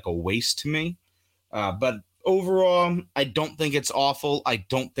seems like a waste to me. But overall, I don't think it's awful. I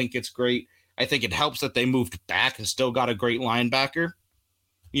don't think it's great. I think it helps that they moved back and still got a great linebacker,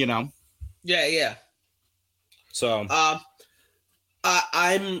 Yeah. So,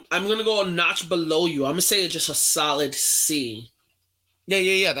 I'm gonna go a notch below you. I'm gonna say it's just a solid C.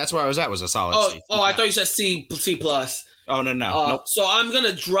 Yeah. That's where I was at. Was a solid C. Oh, I thought you said C plus. Oh no. Nope. So I'm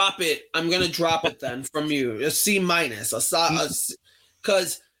gonna drop it. Then from you. A C minus.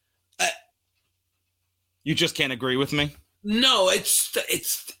 Because you just can't agree with me. No,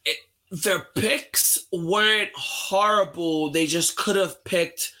 their picks weren't horrible. They just could have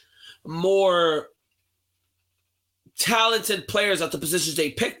picked more talented players at the positions they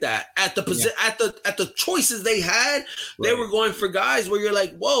picked at the choices they had. Right. They were going for guys where you're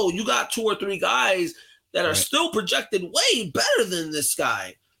like, whoa, you got 2 or 3 guys that are still projected way better than this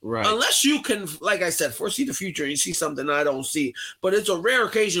guy. Right. Unless you can, like I said, foresee the future and you see something I don't see. But it's a rare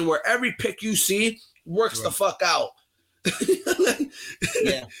occasion where every pick you see works the fuck out.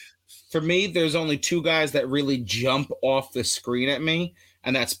 Yeah. For me, there's only 2 guys that really jump off the screen at me,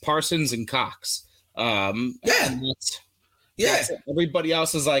 and that's Parsons and Cox. That's everybody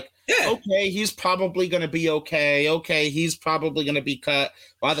else is like, okay, he's probably going to be okay. Okay, he's probably going to be cut.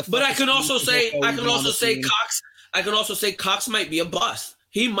 Why the fuck? But I can also say Cox might be a bust.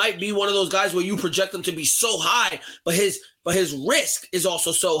 He might be one of those guys where you project him to be so high, but his risk is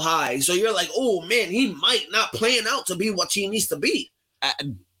also so high. So you're like, oh man, he might not plan out to be what he needs to be.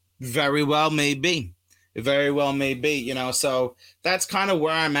 Very well may be. So that's kind of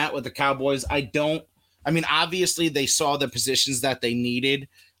where I'm at with the Cowboys. Obviously they saw the positions that they needed,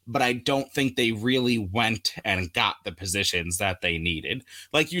 but I don't think they really went and got the positions that they needed.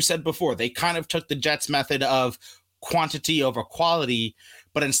 Like you said before, they kind of took the Jets method of quantity over quality,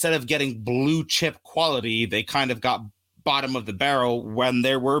 but instead of getting blue chip quality, they kind of got bottom of the barrel when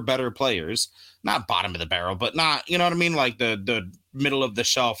there were better players. Not bottom of the barrel, but not, you know what I mean? Like the middle of the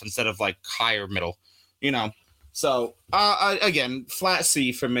shelf instead of like higher middle, So, again, flat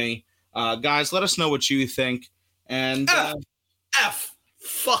C for me. Guys, let us know what you think. And F.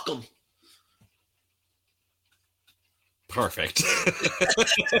 Fuck them. Perfect.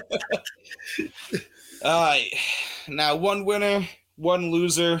 All right. Now, one winner, one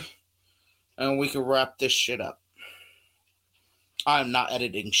loser, and we can wrap this shit up. I'm not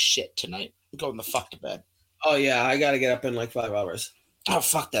editing shit tonight. I'm going the fuck to bed. Oh, yeah. I got to get up in like 5 hours. Oh,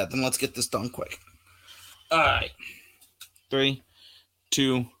 fuck that. Then let's get this done quick. All right. 3,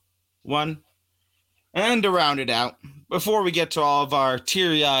 2, 1. And to round it out, before we get to all of our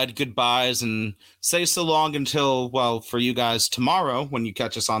teary-eyed goodbyes and say so long until, well, for you guys tomorrow when you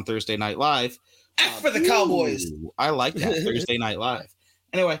catch us on Thursday Night Live. F for the Cowboys. I like that, Thursday Night Live.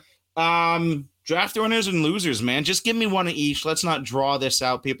 Anyway, draft winners and losers, man. Just give me one of each. Let's not draw this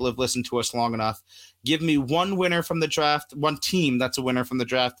out. People have listened to us long enough. Give me one winner from the draft, one team that's a winner from the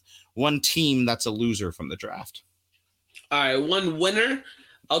draft, one team that's a loser from the draft. All right, one winner.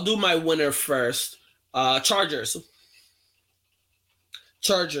 I'll do my winner first. Chargers.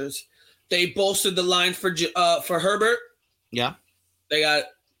 They bolstered the line for Herbert. Yeah. They got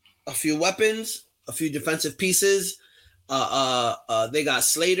a few weapons, a few defensive pieces. They got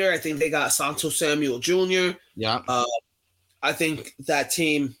Slater. I think they got Santo Samuel Jr. Yeah. I think that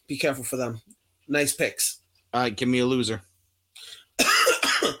team, be careful for them. Nice picks. All right, give me a loser.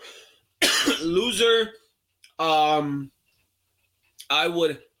 Loser. I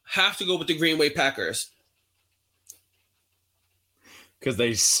would have to go with the Green Bay Packers. Because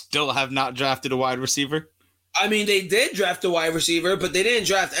they still have not drafted a wide receiver? I mean, they did draft a wide receiver, but they didn't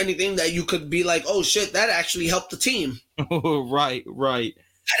draft anything that you could be like, oh, shit, that actually helped the team. Oh, right.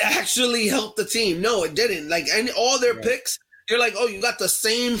 That actually helped the team. No, it didn't. Like, all their picks, you're like, oh, you got the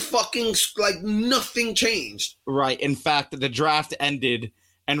same fucking, like, nothing changed. Right. In fact, the draft ended,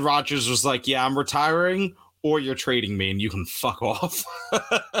 and Rodgers was like, yeah, I'm retiring, or you're trading me, and you can fuck off.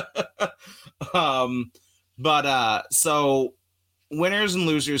 So winners and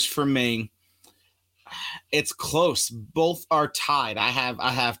losers for me, it's close. Both are tied. I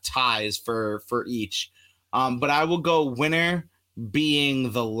have ties for each. But I will go winner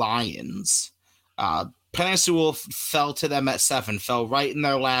being the Lions. Penei Sewell fell to them at 7, fell right in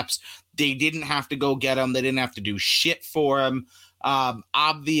their laps. They didn't have to go get him. They didn't have to do shit for him.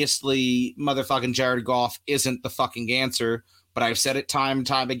 Obviously, motherfucking Jared Goff isn't the fucking answer, but I've said it time and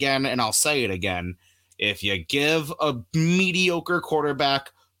time again, and I'll say it again. If you give a mediocre quarterback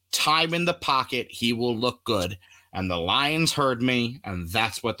time in the pocket, he will look good. And the Lions heard me, and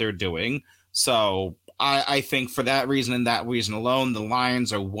that's what they're doing. So I think for that reason and that reason alone, the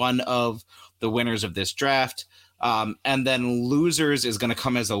Lions are one of the winners of this draft. And then losers is going to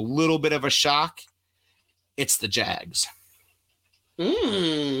come as a little bit of a shock. It's the Jags.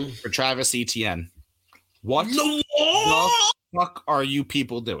 For Travis Etienne. What the fuck are you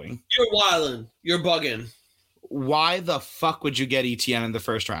people doing? You're wildin'. You're bugging. Why the fuck would you get Etienne in the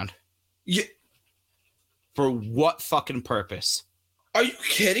first round? Yeah. For what fucking purpose? Are you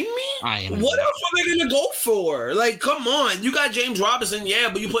kidding me? I am. What else are they going to go for? Like, come on. You got James Robinson, yeah,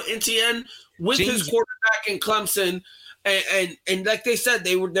 but you put Etienne with his quarterback in Clemson. And like they said,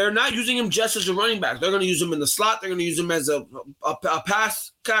 they're not using him just as a running back. They're going to use him in the slot. They're going to use him as a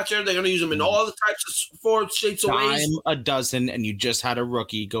pass catcher. They're going to use him in all the types of four shapes of ways. Dime a dozen, and you just had a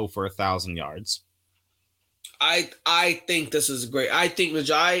rookie go for 1,000 yards. I think this is great. I think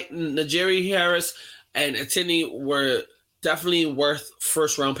Najee Harris and Etienne were definitely worth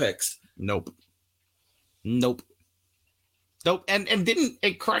first-round picks. Nope. And didn't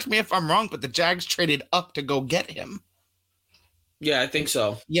it, correct me if I'm wrong, but the Jags traded up to go get him. Yeah, I think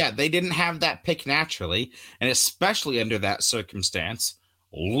so. Yeah, they didn't have that pick naturally, and especially under that circumstance,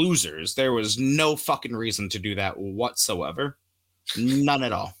 losers. There was no fucking reason to do that whatsoever. None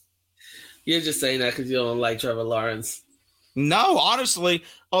at all. You're just saying that because you don't like Trevor Lawrence. No, honestly,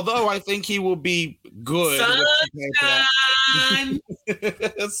 although I think he will be good. Sunshine!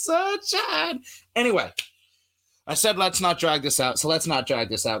 Sunshine! Anyway, I said let's not drag this out, so let's not drag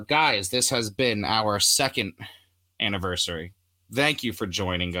this out. Guys, this has been our 2nd anniversary. Thank you for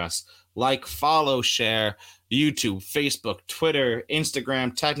joining us. Like, follow, share, YouTube, Facebook, Twitter,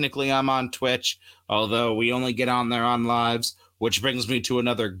 Instagram. Technically, I'm on Twitch, although we only get on there on lives, which brings me to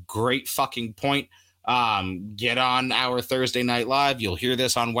another great fucking point. Get on our Thursday Night Live. You'll hear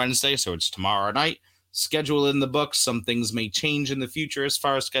this on Wednesday, so it's tomorrow night. Schedule in the books. Some things may change in the future as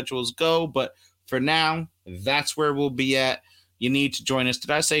far as schedules go, but for now, that's where we'll be at. You need to join us.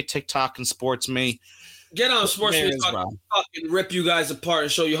 Did I say TikTok and Sports Me? Get on Sports Me. Well. Fucking rip you guys apart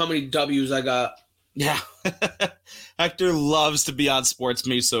and show you how many W's I got. Yeah. Hector loves to be on Sports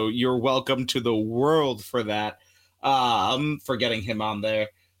Me, so you're welcome to the world for that. For getting him on there.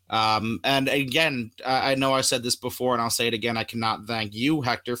 And again, I know I said this before and I'll say it again. I cannot thank you,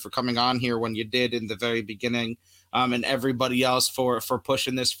 Hector, for coming on here when you did in the very beginning, and everybody else for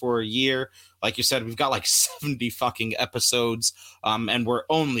pushing this for a year. Like you said, we've got like 70 fucking episodes, and we're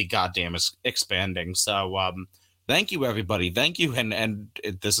only goddamn expanding. So thank you, everybody. Thank you. And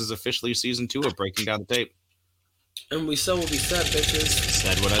this is officially season 2 of Breaking Down the Tape. And we said what we said, bitches.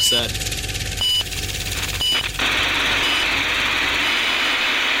 Said what I said.